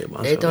rockabillyä,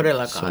 vaan ei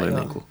todellakaan, se oli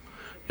niin kuin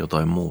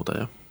jotain muuta,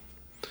 ja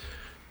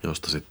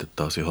josta sitten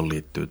taas johon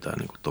liittyy tämä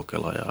niin kuin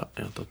Tokela ja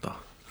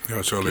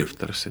joo, se oli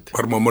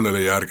varmaan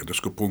monelle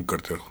järkytys, kun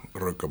punkkarit ja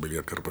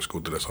rockabillyt kerpasi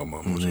kuuntelemaan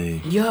samaa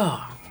musiikkia. Niin. Joo.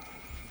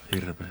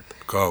 Hirveet.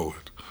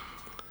 Kauheat.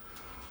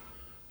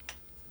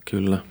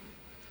 Kyllä.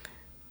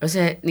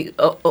 Se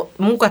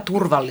muka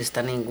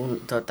turvallista niin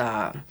kuin,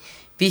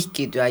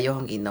 vihkiytyä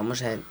johonkin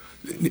tommoseen.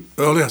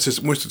 Olihan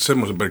siis, muistat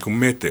semmoisen perin kuin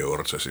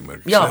Meteors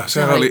esimerkiksi. Joo,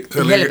 se oli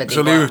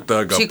yhtä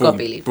aikaa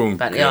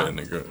punkkia.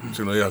 Niin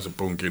siinä on ihan se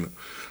punkin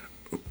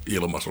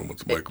ilmaisu,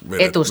 mutta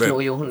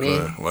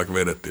vaikka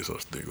vedettiin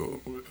sellaista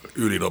niin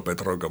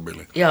ylinopeat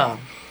rockabilly. Joo.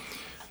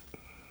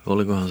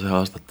 Olikohan se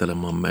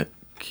haastattelemamme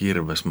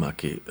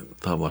Kirvesmäki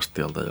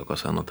Tavastialta, joka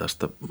sanoi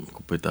tästä,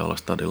 kun pitää olla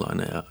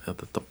stadilainen ja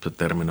se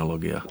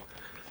terminologia,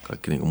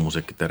 kaikki niin kuin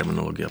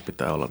musiikkiterminologia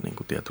pitää olla niin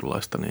kuin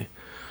tietynlaista, niin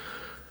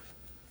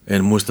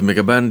en muista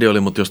mikä bändi oli,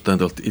 mutta jostain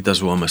tuolta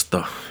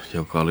Itä-Suomesta,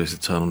 joka oli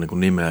sitten saanut niin kuin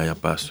nimeä ja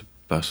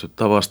päässyt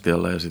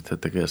Tavastialle ja sitten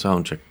tekee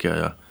soundcheckia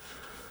ja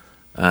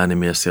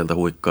äänimies sieltä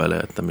huikkailee,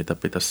 että mitä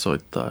pitäisi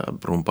soittaa ja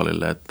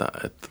rumpalille, että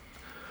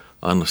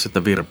anna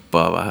sitä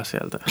virppaa vähän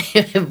sieltä.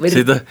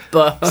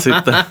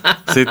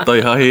 Sitten on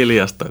ihan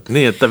hiljasta.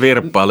 Niin, että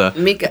virppailee.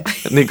 Mikä?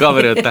 Niin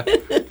kaveri, että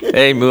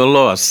ei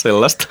minulla ole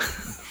sellaista.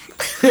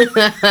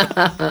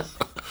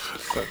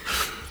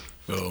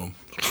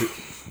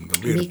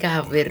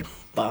 Mikä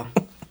virppaa?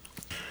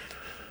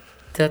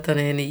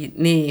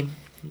 Niin,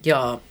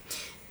 joo.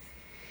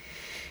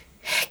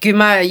 Kyllä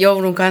mä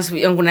joudun kanssa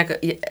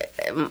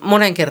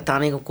monen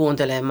kertaan niin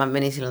kuuntelemaan. Mä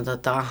menin silloin 8-9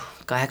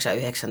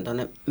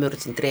 tuonne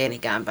Myrtsin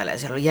treenikämpälle ja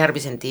siellä oli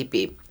Järvisen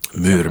tipi.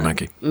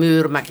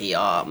 Myyrmäki,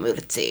 joo,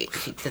 Myrtsi.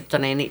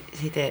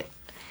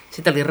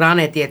 Sitten oli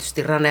Rane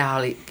tietysti.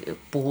 Ranehan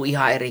puhui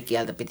ihan eri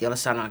kieltä, piti olla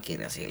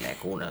sanakirja silleen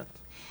kuunnella.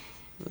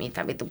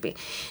 Mitä vitupi.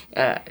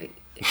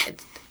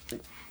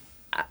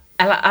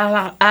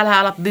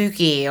 Älä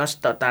byki, jos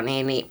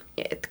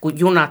kun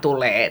juna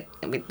tulee,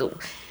 vittu.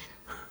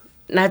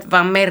 Näet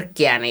vaan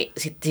merkkiä, niin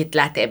sit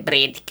lähtee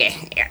britke.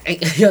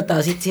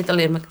 Sitten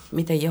oli,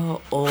 miten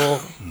joo,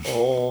 oo.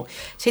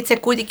 Sitten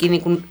se kuitenkin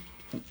niin kuin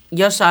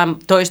jossain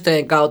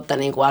toistojen kautta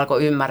niin kuin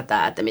alkoi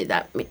ymmärtää, että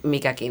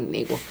mikäkin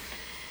niin kuin,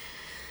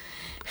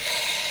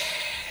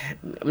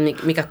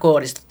 mikä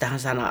koodisto tähän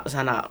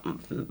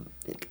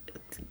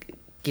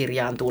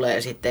sanakirjaan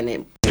tulee sitten,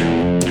 niin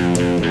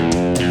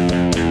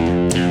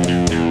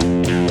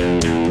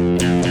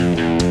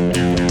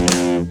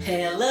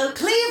Hello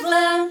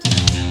Cleveland!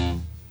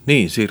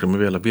 Niin, siirrymme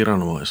vielä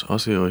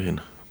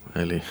viranomaisasioihin,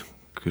 eli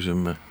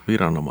kysymme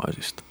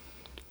viranomaisista.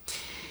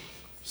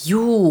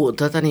 Juu,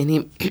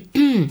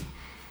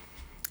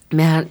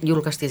 mehän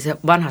julkaistiin se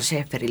vanha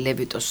Schäferin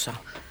levy tuossa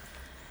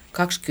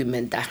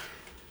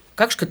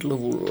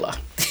 20-luvulla.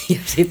 Ja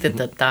sitten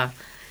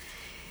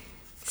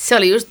se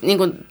oli just niin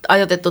kuin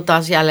ajoitettu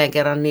taas jälleen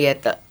kerran niin,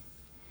 että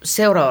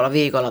seuraavalla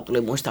viikolla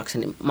tuli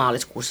muistaakseni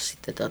maaliskuussa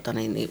sitten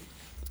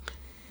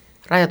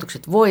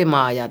rajoitukset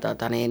voimaa ja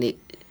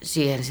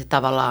siihen se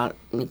tavallaan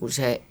niin kuin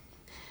se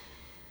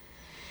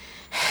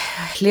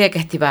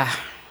liekehtivä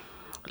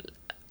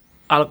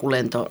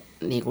alkulento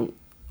niin kuin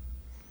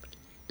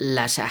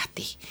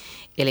läsähti.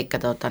 Eli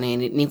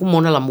niin kuin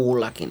monella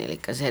muullakin. Eli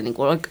se niin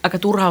kuin oli aika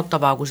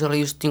turhauttavaa, kun se oli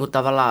just niin kuin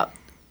tavallaan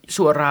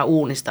suoraan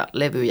uunista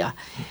levyjä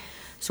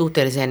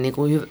suhteellisen niin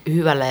kuin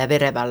hyvällä ja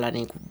verevällä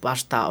niin kuin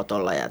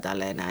vastaanotolla ja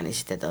tälleen näin. Niin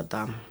sitten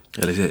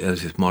Eli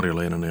siis Marjo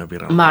Leinonen ja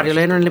viranomaiset. Marjo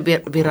Leinonen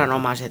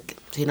viranomaiset.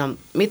 Siinä on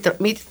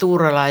Mitti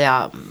Tuurala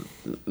ja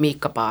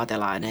Miikka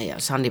Paatelainen ja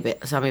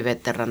Sami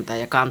Vetteranta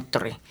ja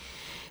kanttori.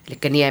 Eli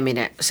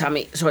Nieminen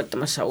Sami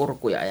soittamassa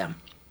urkuja ja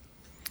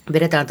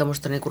vedetään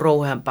tuommoista niinku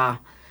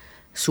rouheampaa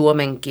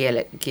suomen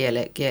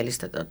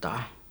kielistä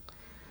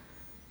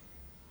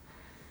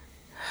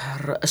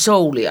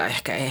soulia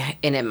ehkä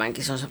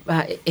enemmänkin. Se on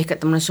vähän ehkä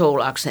tämmöinen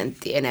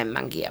soul-aksentti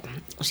enemmänkin ja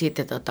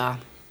sitten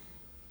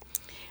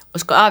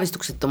olisiko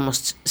aavistukset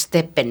tuommoista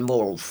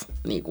Steppenwolf,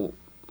 niin kuin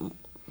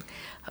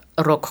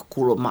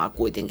rock-kulmaa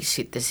kuitenkin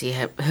sitten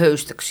siihen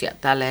höystöksiä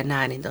tälleen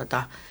näin,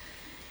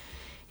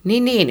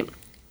 niin,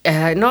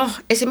 no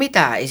ei se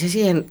mitään, ei se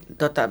siihen,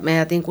 me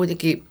jätiin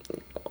kuitenkin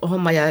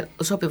homma ja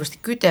sopivasti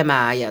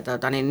kytemään ja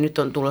niin nyt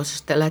on tulossa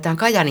sitten, lähdetään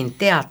Kajanin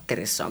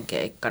teatterissa on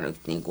keikka nyt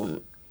niin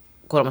kuin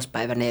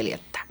 3.4.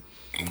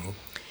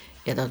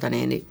 Ja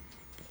niin,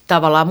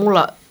 tavallaan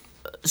mulla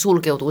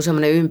sulkeutuu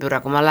semmoinen ympyrä,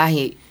 kun mä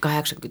lähdin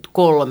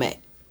 83,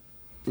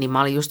 niin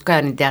mä olin just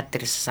Kajanin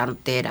teatterissa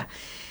saanut tehdä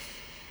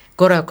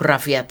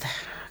koreografiat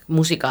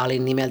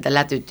musikaalin nimeltä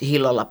Lätyt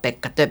hillolla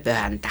Pekka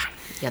Töpöhäntä.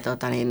 Ja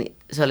niin,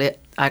 se oli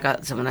aika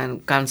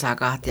semmoinen kansaa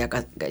kahtia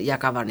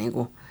jakava niin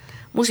kuin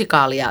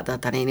musikaali, ja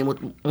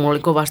mutta mulla oli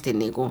kovasti,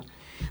 niin kuin,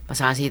 mä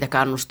sain siitä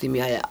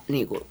kannustimia ja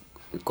niin kuin,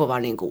 kova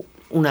niin kuin,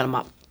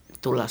 unelma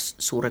tulla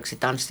suureksi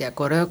tanssi- ja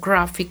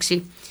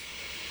koreografiksi.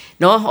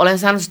 No, olen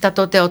saanut sitä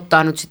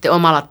toteuttaa nyt sitten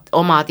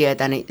omaa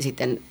tietäni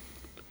sitten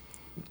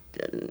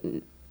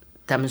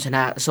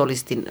tämmöisenä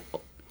solistin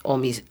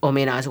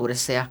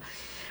ominaisuudessa. Ja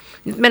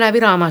nyt mennään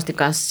viranomaisten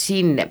kanssa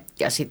sinne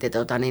ja sitten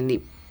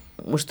niin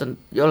musta on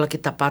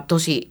jollakin tapaa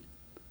tosi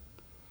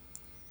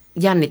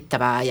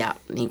jännittävää ja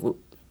niin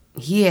kuin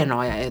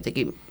hienoa ja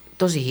jotenkin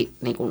tosi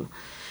niin kuin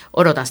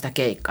odotan sitä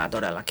keikkaa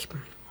todellakin.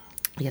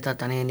 Ja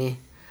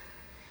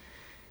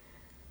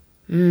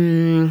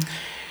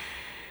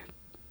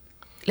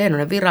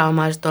Leenonen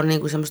viranomaiset on niin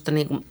kuin semmoista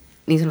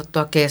niin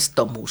sanottua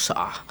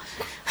kestomusaa.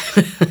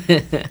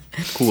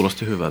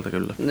 Kuulosti hyvältä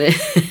kyllä.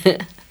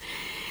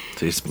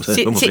 Siis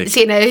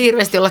siinä ei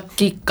hirveästi olla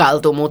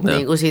kikkailtu, mutta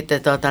niin kuin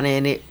sitten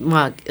niin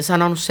mä oon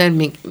sanonut sen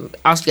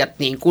asiat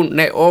niin kuin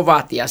ne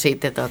ovat ja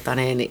sitten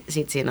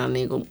sit siinä on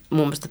niin kuin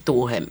mun mielestä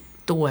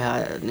tuuhea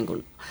niin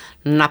kuin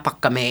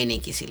napakka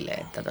meininki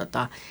silleen,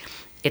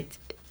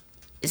 että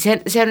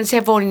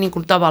se voi niin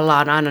kuin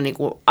tavallaan aina niin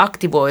kuin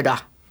aktivoida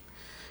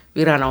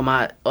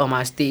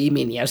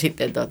viranomaistiimin ja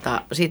sitten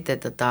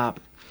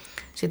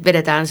sitten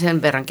vedetään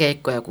sen verran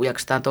keikkoja, kun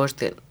jaksetaan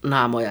toisten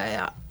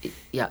naamoja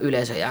ja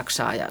yleisö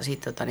jaksaa ja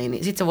sitten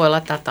sit se voi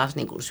laittaa taas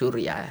niin kuin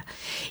syrjää.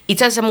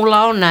 Itse asiassa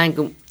mulla on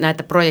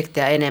näitä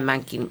projekteja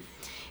enemmänkin,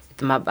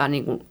 että mä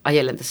niin kuin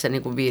ajelen tässä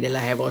niin kuin 5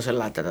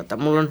 hevosella, että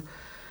mulla on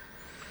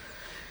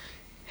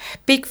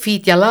Big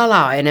Feet ja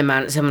Lala on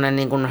enemmän semmoinen,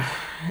 niin kuin,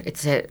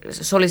 että se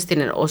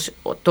solistinen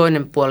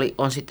toinen puoli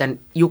on sitten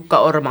Jukka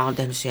Orma on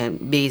tehnyt siihen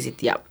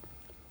biisit ja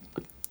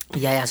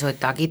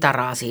soittaa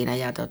kitaraa siinä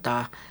ja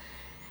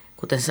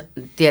kuten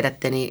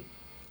tiedätte, niin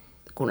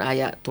kun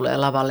äijä tulee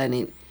lavalle,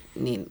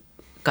 niin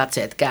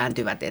katseet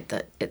kääntyvät,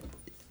 että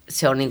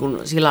se on niin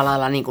kuin sillä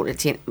lailla, niin kuin,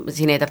 että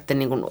siinä ei tarvitse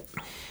niin kuin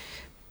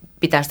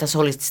pitää sitä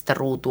solistista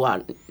ruutua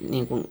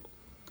niin kuin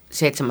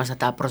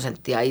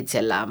 700%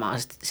 itsellään, vaan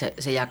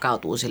se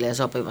jakautuu silleen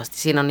sopivasti.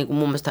 Siinä on niin kuin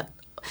mun mielestä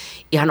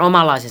ihan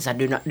omanlaisensa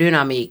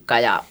dynamiikka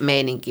ja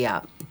meininki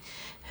ja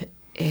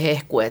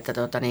hehku,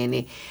 että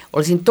niin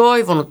olisin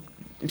toivonut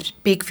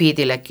Big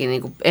Feetillekin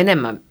niin kuin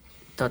enemmän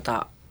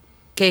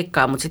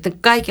keikkaa, mutta sitten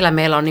kaikilla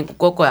meillä on niin kuin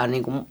koko ajan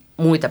niin kuin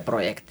muita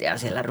projekteja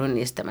siellä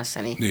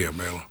rynnistämässä. Niin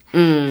meillä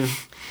on.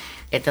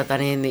 Että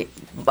niin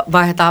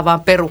vaihdetaan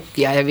vaan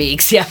perukkia ja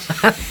viiksiä.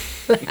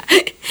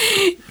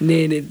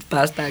 niin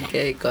päästään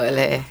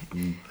keikoilemaan.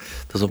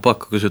 Tässä on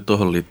pakko kysyä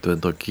tuohon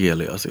liittyen tuo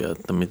kieliasia,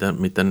 että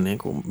miten niin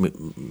kuin,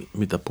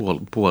 mitä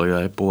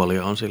puolia ja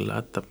puolia on sillä,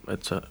 että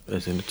sä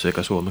esiinnyt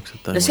sekä suomeksi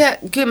että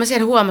kyllä mä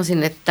sen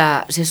huomasin,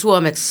 että se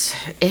suomeksi,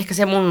 ehkä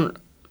se mun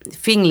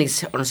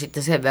Finglish on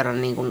sitten sen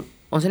verran, niin kuin,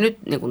 on se nyt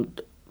niin kuin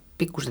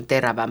pikkusen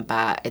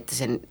terävämpää, että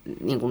sen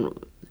niin kuin,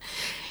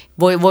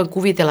 voin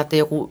kuvitella, että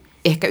joku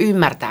ehkä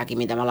ymmärtääkin,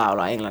 mitä mä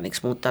laulan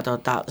englanniksi, mutta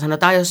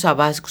sanotaan jossain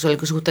vaiheessa, kun se oli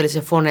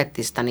suhteellisen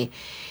foneettista, niin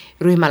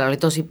ryhmällä oli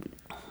tosi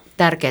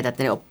tärkeää,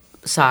 että ne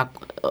saa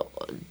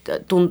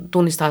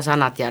tunnistaa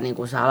sanat ja niin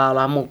kuin saa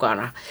laulaa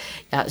mukana.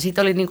 Ja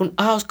siitä oli niin kuin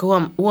hauska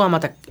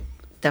huomata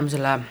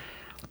tämmöisellä,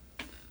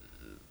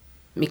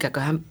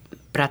 mikäköhän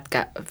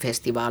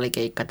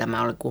prätkäfestivaalikeikka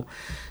tämä oli, kun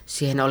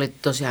siihen oli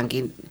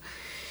tosiaankin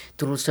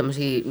tullut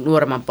semmoisia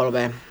nuoremman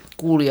polven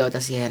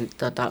kuulijoita siihen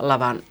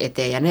lavan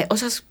eteen ja ne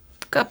osas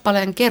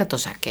kappaleen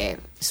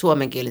kertosäkeen,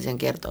 suomenkielisen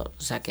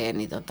kertosäkeen,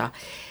 niin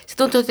se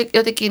tuntui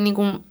jotenkin niin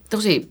kuin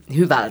tosi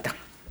hyvältä.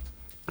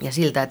 Ja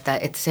siltä, että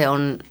se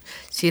on,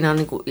 siinä on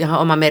niin kuin ihan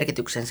oma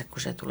merkityksensä,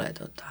 kun se tulee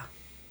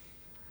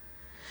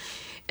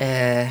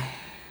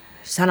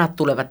sanat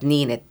tulevat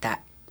niin, että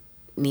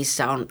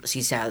niissä on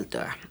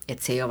sisältöä,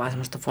 että se ei ole vaan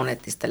semmoista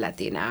foneettista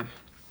lätinää.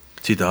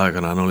 Sitä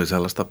aikanaan oli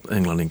sellaista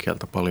englannin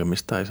kieltä paljon,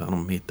 mistä ei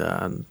saanut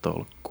mitään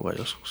tolkkua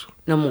joskus.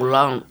 No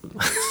mulla on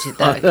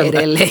sitä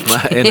edelleenkin.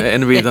 Mä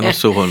en viitannut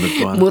suhun nyt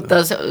vaan. Mutta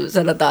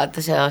sanotaan,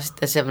 että se on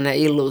sitten semmoinen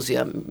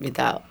illuusio,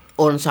 mitä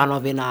on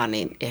sanovinaan,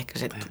 niin ehkä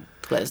se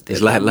tulee sitten.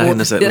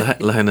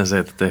 Lähinnä se,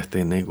 että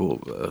tehtiin niinku,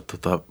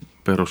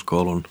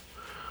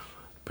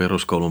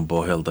 peruskoulun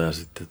pohjalta ja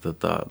sitten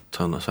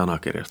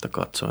sanakirjasta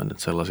katsoen,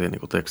 että sellaisia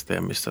niinku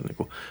tekstejä, missä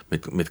niinku,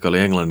 mitkä oli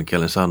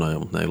englanninkielen sanoja,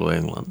 mutta ne ei ollut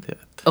englantia.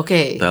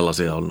 Okei.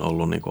 Tällaisia on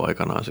ollut niinku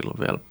aikanaan silloin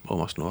vielä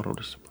omassa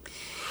nuoruudessa.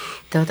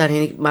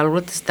 Niin, mä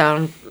luulen, että sitä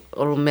on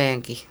ollut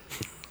meidänkin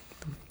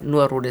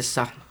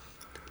nuoruudessa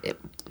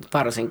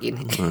varsinkin,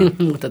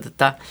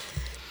 mutta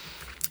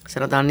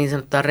sanotaan niin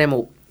sanottua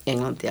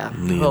remu-englantia,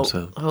 Niin,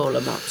 whole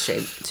amount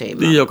shame.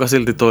 Niin, joka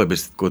silti toimi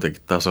sitten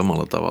kuitenkin taas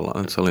samalla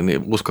tavalla. Se oli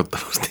niin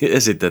uskottavasti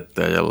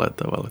esitettyä jollain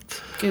tavalla.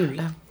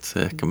 Kyllä. Se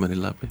ehkä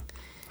meni läpi.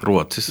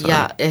 Ruotsissa.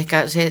 Ja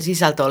ehkä se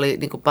sisältö oli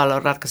niin kuin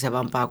paljon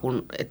ratkaisevampaa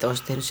kuin, että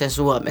olisi tehnyt sen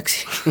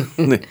suomeksi.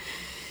 Niin.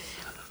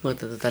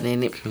 Mutta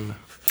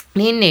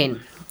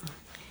niin.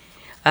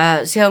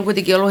 Se on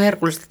kuitenkin ollut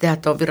herkullista tehdä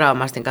tuon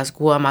viranomaisten kanssa,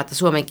 kun huomaa, että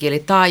suomen kieli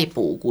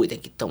taipuu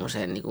kuitenkin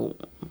tuommoiseen niin kuin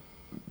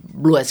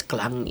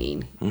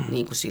bluesklangiin.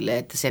 Niin kuin silleen,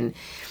 että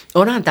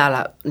onhan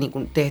täällä niin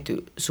kuin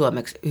tehty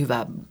suomeksi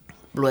hyvä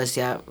blues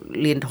ja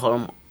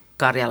Lindholm,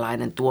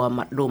 Karjalainen,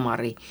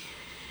 Dumari,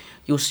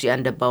 Jussi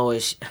and the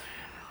Boys.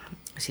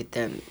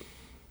 Sitten,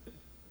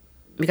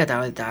 mikä tämä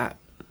oli tämä?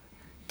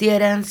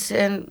 Tiedän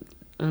sen,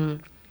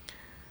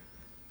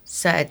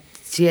 sä et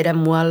siedä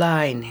mua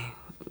lain.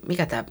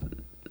 Mikä tämä?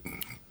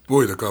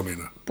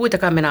 Puita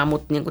kaminaa,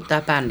 mutta niin kuin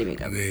tämä bändi,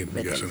 mikä niin,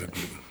 mikä se nyt,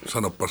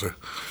 sanoppa se.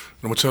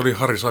 No, mutta se oli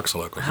Harri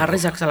Saksala. Harri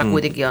Saksala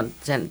kuitenkin on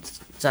sen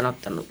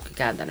sanottanut,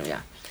 kääntänyt ja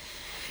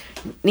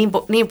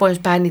niin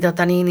poispäin.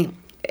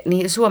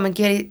 Niin suomen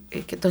kieli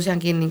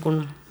tosiaankin, niin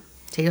kuin,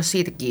 se ei ole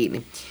siitä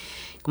kiinni.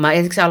 Kun mä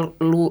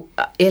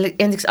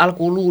ensiksi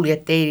alkuun luulin,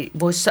 että ei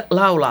voi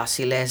laulaa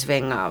silleen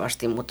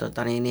svengaavasti, mutta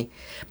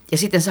ja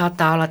sitten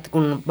saattaa olla, että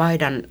kun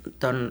vaihdan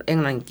ton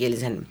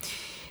englanninkielisen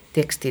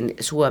tekstin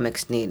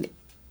suomeksi, niin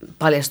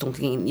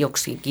paljastunkin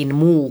joksikin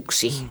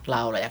muuksi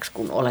laulajaksi,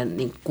 kun olen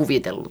niin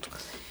kuvitellut.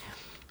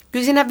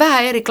 Kyllä siinä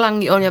vähän eri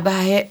klangi on ja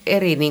vähän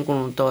eri niin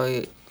kuin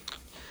toi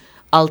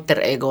alter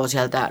ego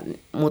sieltä,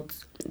 mutta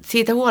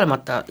siitä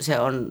huolimatta se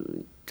on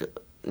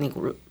niin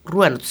kuin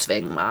ruvennut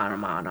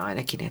svengmaamaan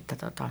ainakin,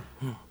 että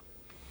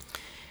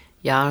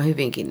ja on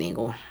hyvinkin niin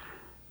kuin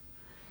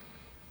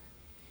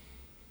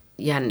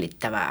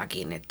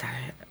jännittävääkin, että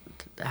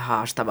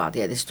haastavaa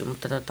tietysti,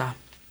 mutta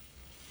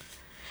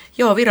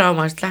joo,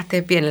 viranomaiset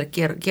lähtee pienelle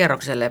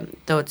kierrokselle,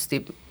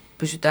 toivottavasti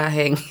pysytään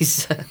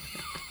hengissä.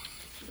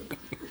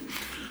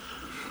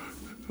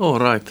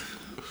 All right.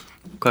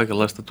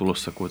 Kaikenlaista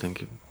tulossa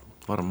kuitenkin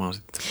varmaan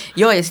sitten.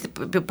 Joo, ja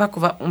sitten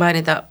pakko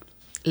mainita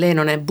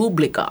Leinonen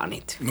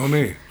Bublikaanit. No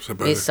niin, se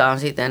pääsee. Missä on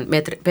sitten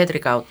Petri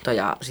Kautto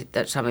ja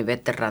sitten Sami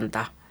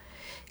Vetteranta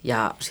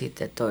ja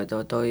sitten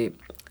toi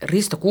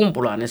Risto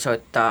Kumpulainen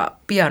soittaa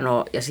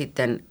pianoa ja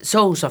sitten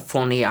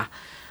sousafonia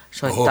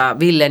soittaa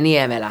Ville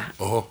Niemelä.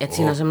 Että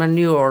siinä on semmoinen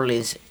New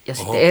Orleans ja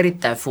sitten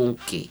erittäin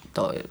funkki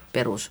toi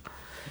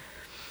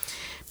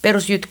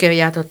perusjytke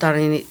ja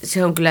niin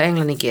se on kyllä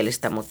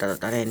englanninkielistä, mutta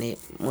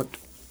mutta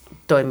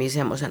toimii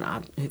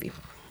semmoisenaan hyvin.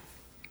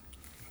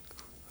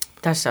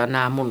 Tässä on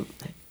nämä mun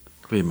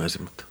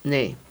viimeisimmät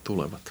niin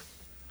tulevat.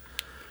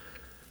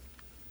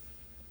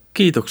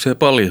 Kiitoksia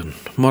paljon.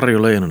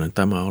 Marjo Leinonen,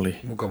 tämä oli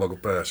mukava kun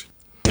pääsi.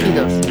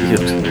 Kiitos.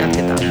 Kiitoksia.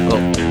 Jatketaan.